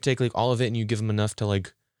 No, you take like all of it and you give him enough to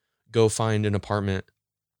like go find an apartment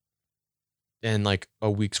and like a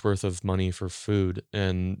week's worth of money for food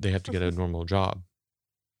and they have to get a normal job.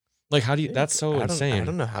 Like, how do you, that's so insane. I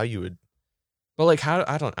don't know how you would, but like, how,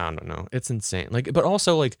 I don't know. It's insane. Like, but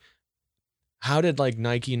also like, how did like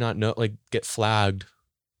Nike not know, like get flagged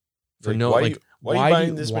for like, why are you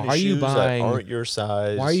buying this many shoes that aren't your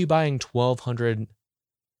size? Why are you buying 1,200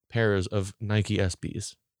 pairs of Nike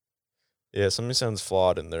SBs? Yeah, something sounds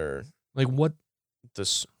flawed in there. Like what?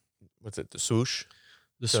 What's it? The Swoosh?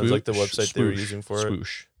 The sounds Swoosh, like the website they were using for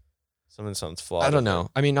Swoosh. It. Something sounds flawed. I don't know.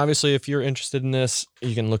 I mean, obviously, if you're interested in this,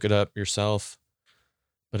 you can look it up yourself.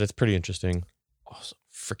 But it's pretty interesting. Awesome.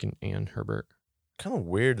 Freaking Ann Herbert. Kind of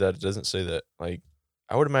weird that it doesn't say that. Like,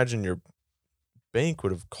 I would imagine your bank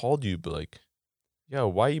would have called you, but like, yo,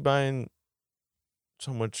 why are you buying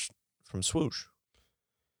so much from Swoosh?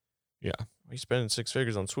 Yeah. Why are you spending 6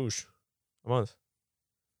 figures on Swoosh a month?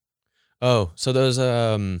 Oh, so those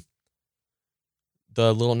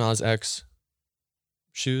the Lil Nas X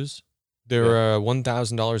shoes, they were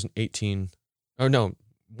 $1,018. Oh no,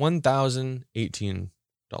 $1,018.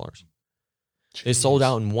 They sold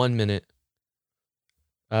out in 1 minute.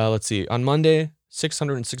 Let's see. On Monday,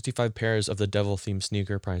 665 pairs of the devil themed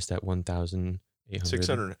sneaker priced at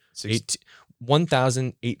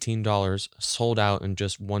 $1,018 sold out in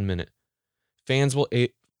just 1 minute. Fans were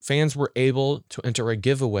able to enter a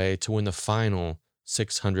giveaway to win the final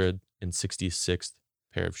 666th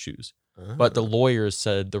pair of shoes. But the lawyers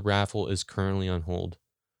said the raffle is currently on hold.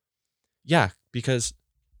 Yeah, because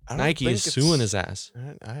Nike is suing his ass.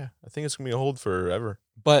 I think it's going to be on hold forever.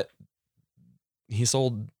 But he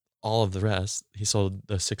sold all of the rest. He sold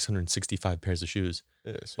the 665 pairs of shoes.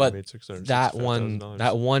 Yeah, so but he made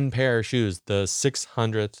that one pair of shoes, the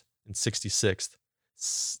 666th,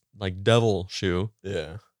 like devil shoe.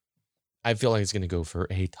 Yeah. I feel like it's going to go for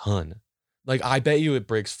a ton. Like, I bet you it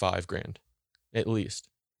breaks $5,000 at least.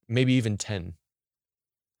 Maybe even 10.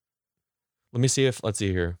 Let me see if, let's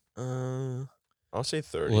see here. I'll say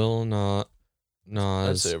 30. Lil I'd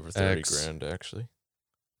Nas say over 30 X grand actually.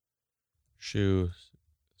 shoes.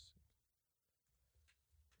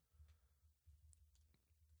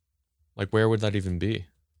 Like, where would that even be?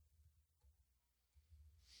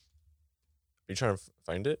 Are you trying to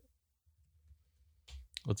find it?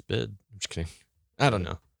 Let's bid. I'm just kidding. I don't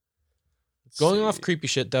know. Let's Going off see. creepy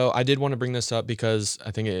shit though, I did want to bring this up because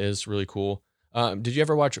I think it is really cool. Did you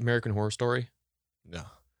ever watch American Horror Story? No.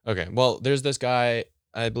 Okay, well, there's this guy,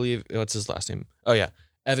 I believe, what's his last name? Oh yeah,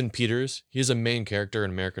 Evan Peters. He's a main character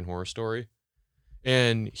in American Horror Story.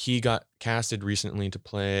 And he got casted recently to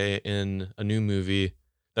play in a new movie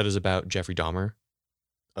that is about Jeffrey Dahmer.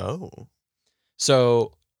 Oh.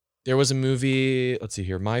 So there was a movie, let's see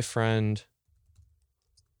here, My Friend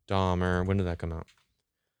Dahmer. When did that come out?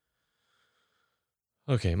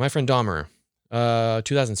 Okay, My Friend Dahmer,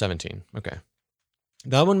 2017. Okay.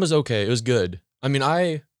 That one was okay. It was good. I mean,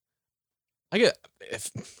 I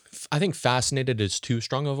think fascinated is too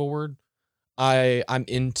strong of a word. I'm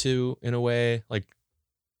into, in a way, like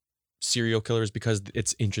serial killers because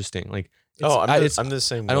it's interesting. Like, I'm the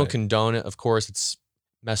same way. I don't condone it. Of course, it's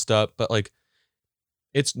messed up, but like,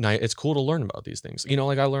 it's nice. It's cool to learn about these things. You know,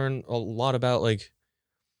 like I learn a lot about like,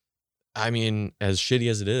 I mean, as shitty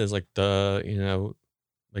as it is, like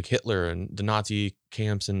like Hitler and the Nazi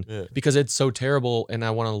camps, and Yeah. because it's so terrible, and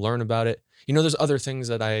I want to learn about it. You know, there's other things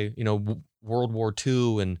that World War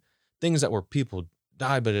II and things that where people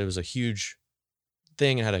died, but it was a huge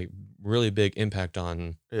thing and had a really big impact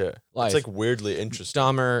on Yeah. life. It's like weirdly interesting.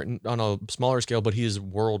 Dahmer on a smaller scale, but he's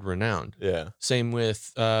world renowned. Yeah. Same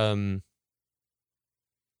with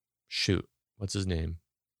shoot, what's his name?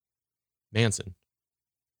 Manson.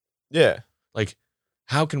 Yeah. Like,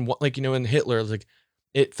 how can in Hitler, like,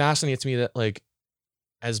 it fascinates me that like,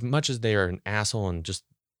 as much as they are an asshole and just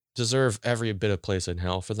deserve every bit of place in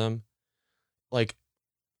hell for them, like,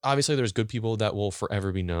 obviously there's good people that will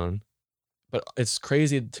forever be known, but it's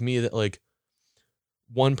crazy to me that like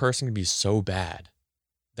one person can be so bad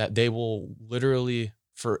that they will literally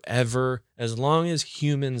forever, as long as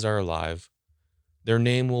humans are alive, their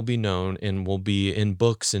name will be known and will be in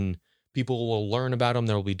books and people will learn about them.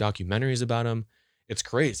 There will be documentaries about them. It's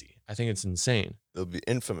crazy. I think it's insane. They'll be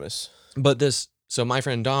infamous. But so My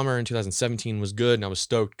Friend Dahmer in 2017 was good, and I was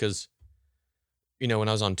stoked because, when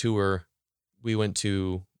I was on tour, we went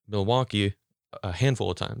to Milwaukee a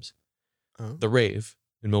handful of times. Oh. The Rave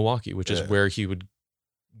in Milwaukee, which is where he would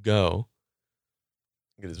go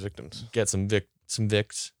get his victims, get some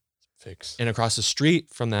Vicks. Fix. And across the street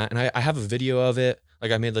from that, and I have a video of it.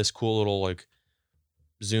 Like, I made this cool little like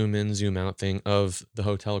zoom in, zoom out thing of the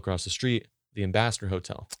hotel across the street, the Ambassador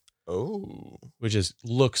Hotel. Oh. Which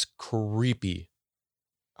looks creepy.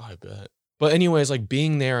 Oh, I bet. But anyways, like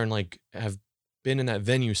being there and like have been in that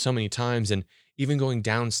venue so many times, and even going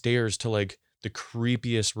downstairs to like the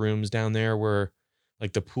creepiest rooms down there where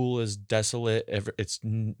like the pool is desolate.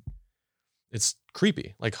 It's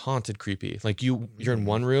creepy, like haunted creepy. Like you're in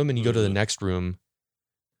one room and you go to the next room.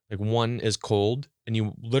 Like one is cold and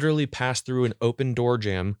you literally pass through an open door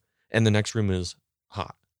jam and the next room is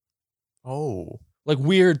hot. Oh. Like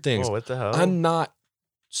weird things. Oh, what the hell? I'm not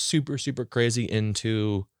super, super crazy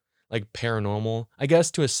into like paranormal. I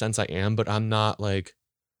guess to a sense I am, but I'm not like,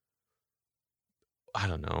 I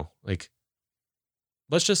don't know. Like,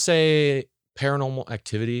 let's just say paranormal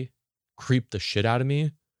activity creeped the shit out of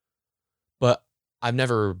me, but I've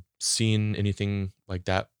never seen anything like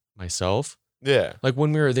that myself. Yeah. Like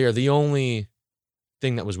when we were there, the only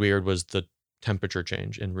thing that was weird was the temperature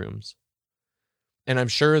change in rooms. And I'm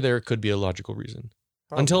sure there could be a logical reason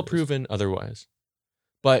until proven otherwise.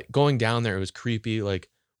 But going down there, it was creepy. Like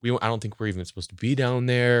I don't think we're even supposed to be down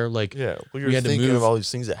there. Like, yeah, well, we had to move of all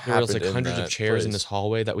these things that happened. There was like hundreds of chairs in this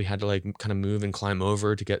hallway that we had to like kind of move and climb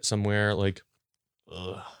over to get somewhere. Like,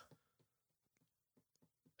 ugh.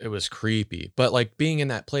 It was creepy. But like being in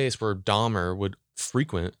that place where Dahmer would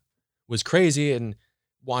frequent was crazy, and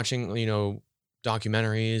watching,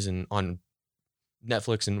 documentaries and on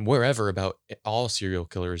Netflix and wherever about all serial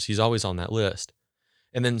killers, he's always on that list.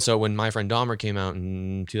 And then so when My Friend Dahmer came out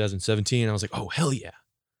in 2017, I was like, oh, hell yeah.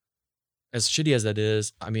 As shitty as that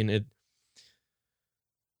is, I mean,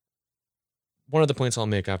 one of the points I'll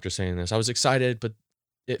make after saying this, I was excited, but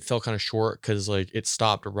it fell kind of short because like it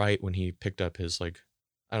stopped right when he picked up his right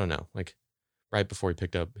before he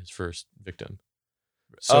picked up his first victim.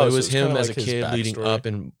 So it was him as a kid leading up,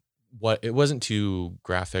 and it wasn't too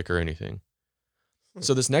graphic or anything.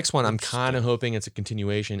 So this next one, I'm kind of hoping it's a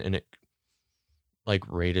continuation and it like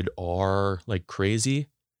rated R, like crazy.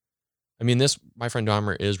 I mean, My Friend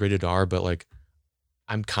Dahmer is rated R, but like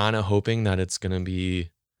I'm kind of hoping that it's gonna be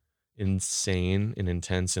insane and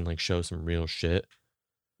intense and like show some real shit.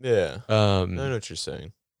 Yeah. I know Um, what you're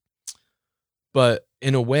saying. but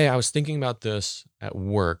in a way, I was thinking about this at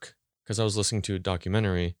work because I was listening to a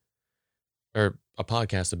documentary or a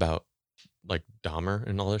podcast about like Dahmer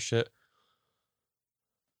and all this shit.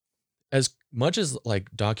 As much as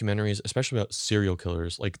like documentaries, especially about serial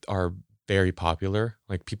killers, like are very popular,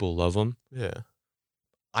 like people love them. Yeah.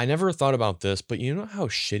 I never thought about this, but you know how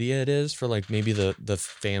shitty it is for like maybe the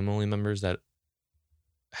family members that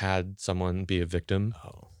had someone be a victim,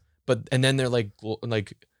 Oh. but and then they're like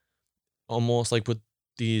almost like with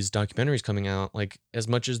these documentaries coming out, like as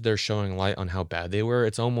much as they're showing light on how bad they were,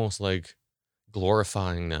 it's almost like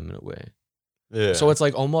glorifying them in a way. Yeah. So it's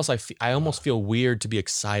like almost I almost feel weird to be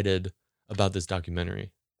excited about this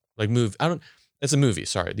documentary. Like it's a movie,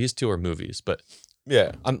 sorry. These two are movies, but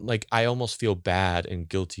yeah. I'm like I almost feel bad and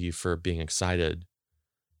guilty for being excited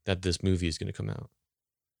that this movie is going to come out.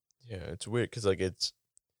 Yeah, it's weird because like it's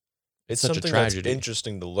such a something that's tragedy.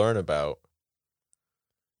 interesting to learn about,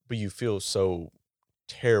 but you feel so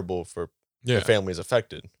terrible for the families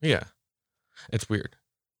affected. Yeah. It's weird.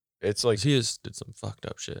 It's like He did some fucked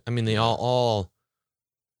up shit. I mean, they Yeah. all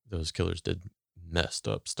those killers did messed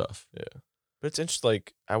up stuff. but it's interesting.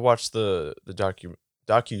 Like I watched the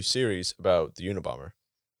docu series about the Unabomber.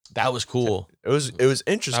 That was cool. It was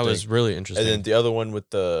interesting. That was really interesting. And then the other one with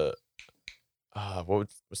the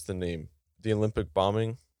what's the name? The Olympic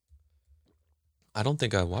bombing. I don't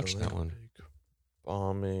think I watched that one. Olympic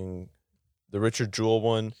bombing. The Richard Jewell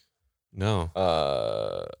one. No.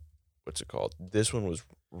 What's it called? This one was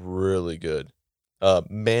really good.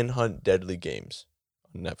 Manhunt Deadly Games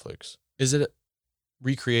on Netflix. Is it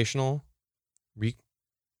recreational?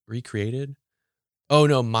 Recreated? Oh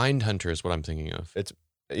no, Mindhunter is what I'm thinking of.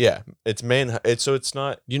 Yeah, it's Manhunt. It's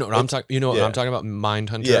not. You know what I'm talking. You know what yeah. I'm talking about.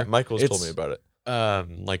 Mindhunter. Yeah, Michael's told me about it.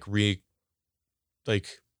 Like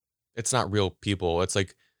it's not real people. It's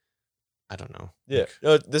like I don't know. Yeah, Like,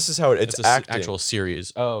 no, this is how it's an acting. actual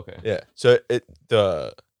series. Oh, okay. Yeah, so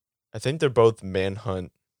I think they're both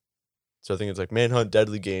Manhunt. So I think it's like Manhunt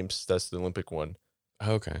Deadly Games. That's the Olympic one.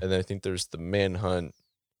 Okay. And then I think there's the Manhunt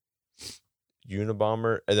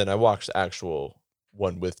Unabomber. And then I watched the actual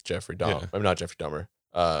one with Jeffrey Dahmer. Yeah. I'm not Jeffrey Dahmer.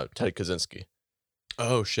 Ted Kaczynski.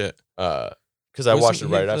 Oh shit. Because I watched it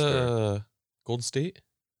right after. Golden State.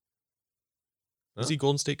 Was Huh? he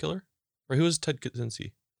Golden State Killer? Or who was Ted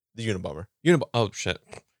Kaczynski? The Unabomber. Oh shit,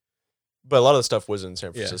 But a lot of the stuff was in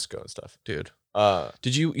San Francisco and stuff. dude. Uh,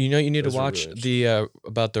 Did you need to those are watch really the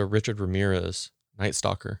about the Richard Ramirez Night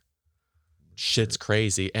Stalker? Shit's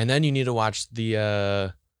crazy. And then you need to watch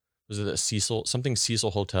the was it the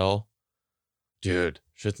Cecil Hotel? Dude,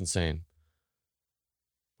 shit's insane.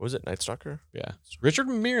 what was it? Night Stalker? Yeah. Richard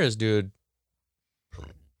Ramirez, dude.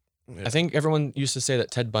 Yeah. I think everyone used to say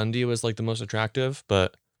that Ted Bundy was like the most attractive,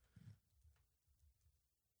 but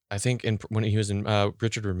I think when he was in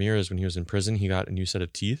Richard Ramirez, when he was in prison, he got a new set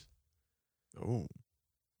of teeth. Oh,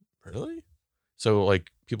 really? So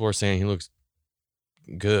like people are saying he looks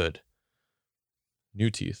good. New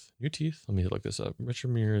teeth. Let me look this up. Richard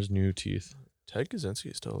Ramirez, new teeth. Ted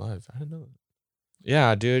Kaczynski is still alive. I didn't know that.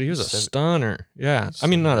 Yeah, dude, he was a stunner. Yeah, I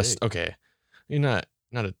mean not a okay. You're not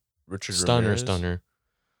a Richard stunner. Ramirez?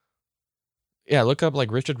 Yeah, look up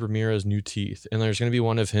like Richard Ramirez new teeth, and there's gonna be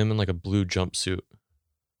one of him in like a blue jumpsuit.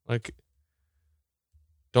 Like,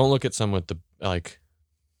 don't look at some with the like.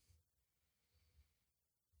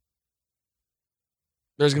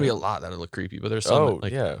 There's gonna be a lot that'll look creepy, but there's some Oh,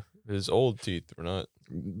 like yeah. His old teeth were not.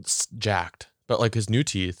 jacked, but like his new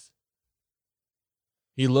teeth,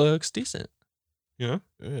 he looks decent. You know,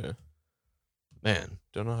 Yeah. man,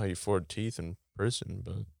 Don't know how you afford teeth in prison,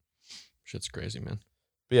 but shit's crazy, man.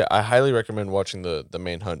 yeah, I highly recommend watching the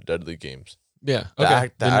Manhunt Deadly Games. Yeah, The, okay.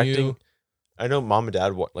 the Then acting. I know mom and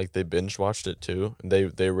dad like they binge watched it too, and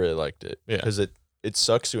they really liked it. Yeah. because it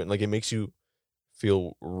sucks you and like it makes you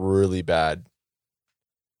feel really bad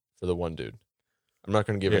for the one dude. I'm not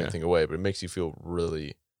going to give Yeah. anything away, but it makes you feel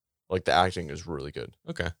really like the acting is really good.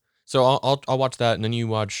 Okay, so I'll watch that, and then you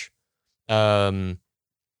watch, the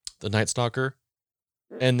Night Stalker,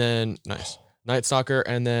 and then Night Stalker,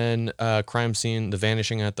 and then crime scene, the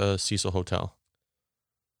vanishing at the Cecil Hotel.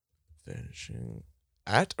 Vanishing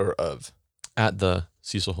at or of? At the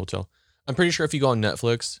Cecil Hotel. I'm pretty sure if you go on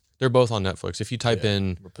Netflix, they're both on Netflix. If you type Yeah, in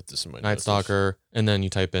I'm gonna put this in my Night notes. Stalker and then you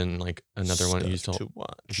type in like another one, you Stuff just to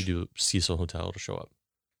watch. if you do Cecil Hotel, it'll show up.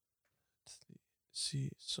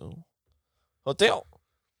 Cecil Hotel.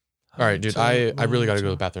 All right, dude. I really got to go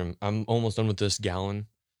to the bathroom. I'm almost done with this gallon,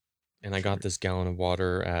 and I got this gallon of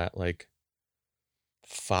water at like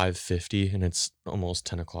 5:50 and it's almost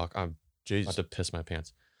 10 o'clock. I'm Jeez. about to piss my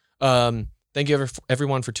pants. Thank you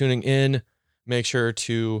everyone for tuning in. Make sure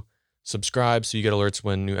to subscribe so you get alerts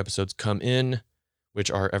when new episodes come in,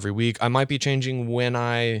 which are every week. I might be changing when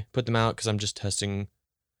I put them out because I'm just testing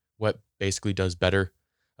what basically does better.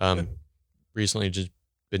 Recently just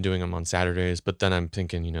been doing them on Saturdays, but then I'm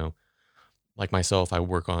thinking, you know, like myself, I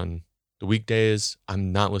work on the weekdays.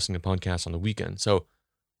 I'm not listening to podcasts on the weekend. So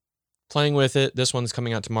playing with it. This one's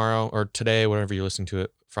coming out tomorrow or today, whenever you're listening to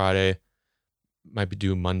it, Friday. Might be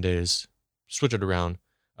due Mondays. Switch it around.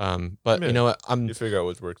 But you know what? I'm You figure out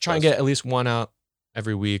what works. trying to get at least one out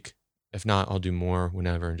every week. If not, I'll do more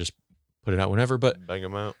whenever and just put it out whenever. But bang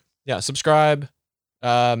them out. yeah, subscribe.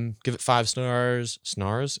 Give it 5 stars.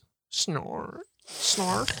 Snore.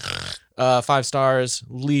 5 stars.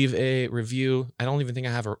 Leave a review. I don't even think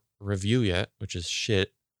I have a review yet, which is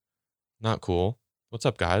shit. Not cool. What's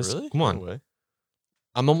up, guys? Really? Come on. No way.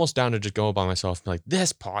 I'm almost down to just go by myself and be like,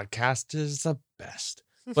 this podcast is the best.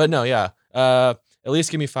 But no, yeah. At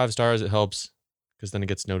least give me 5 stars. It helps because then it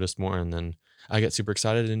gets noticed more and then I get super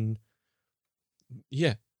excited and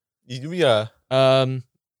yeah. Yeah.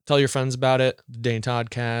 Tell your friends about it, the Danny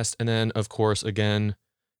Toddcast. And then, of course, again,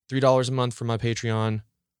 $3 a month for my Patreon.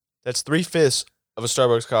 That's 3/5 of a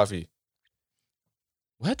Starbucks coffee.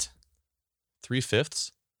 What?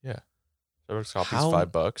 3/5? Starbucks coffee How? is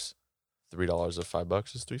 $5. $3 of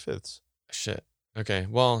 $5 is 3/5. Shit. Okay.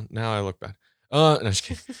 Well, now I look bad. No, just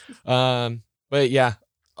kidding. But yeah,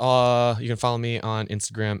 you can follow me on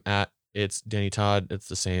Instagram at It's Danny Todd. It's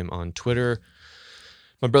the same on Twitter.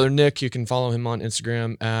 My brother Nick, you can follow him on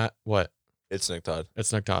Instagram at what? It's Nick Todd.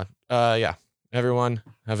 It's Nick Todd. Yeah. Everyone,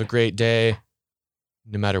 have a great day.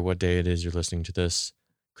 No matter what day it is you're listening to this.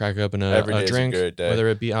 Crack open Every a day's a drink, great day. whether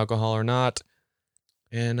it be alcohol or not.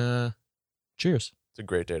 And cheers. It's a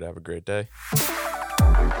great day to have a great day.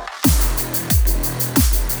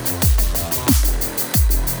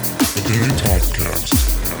 The Danny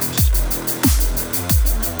Toddcast.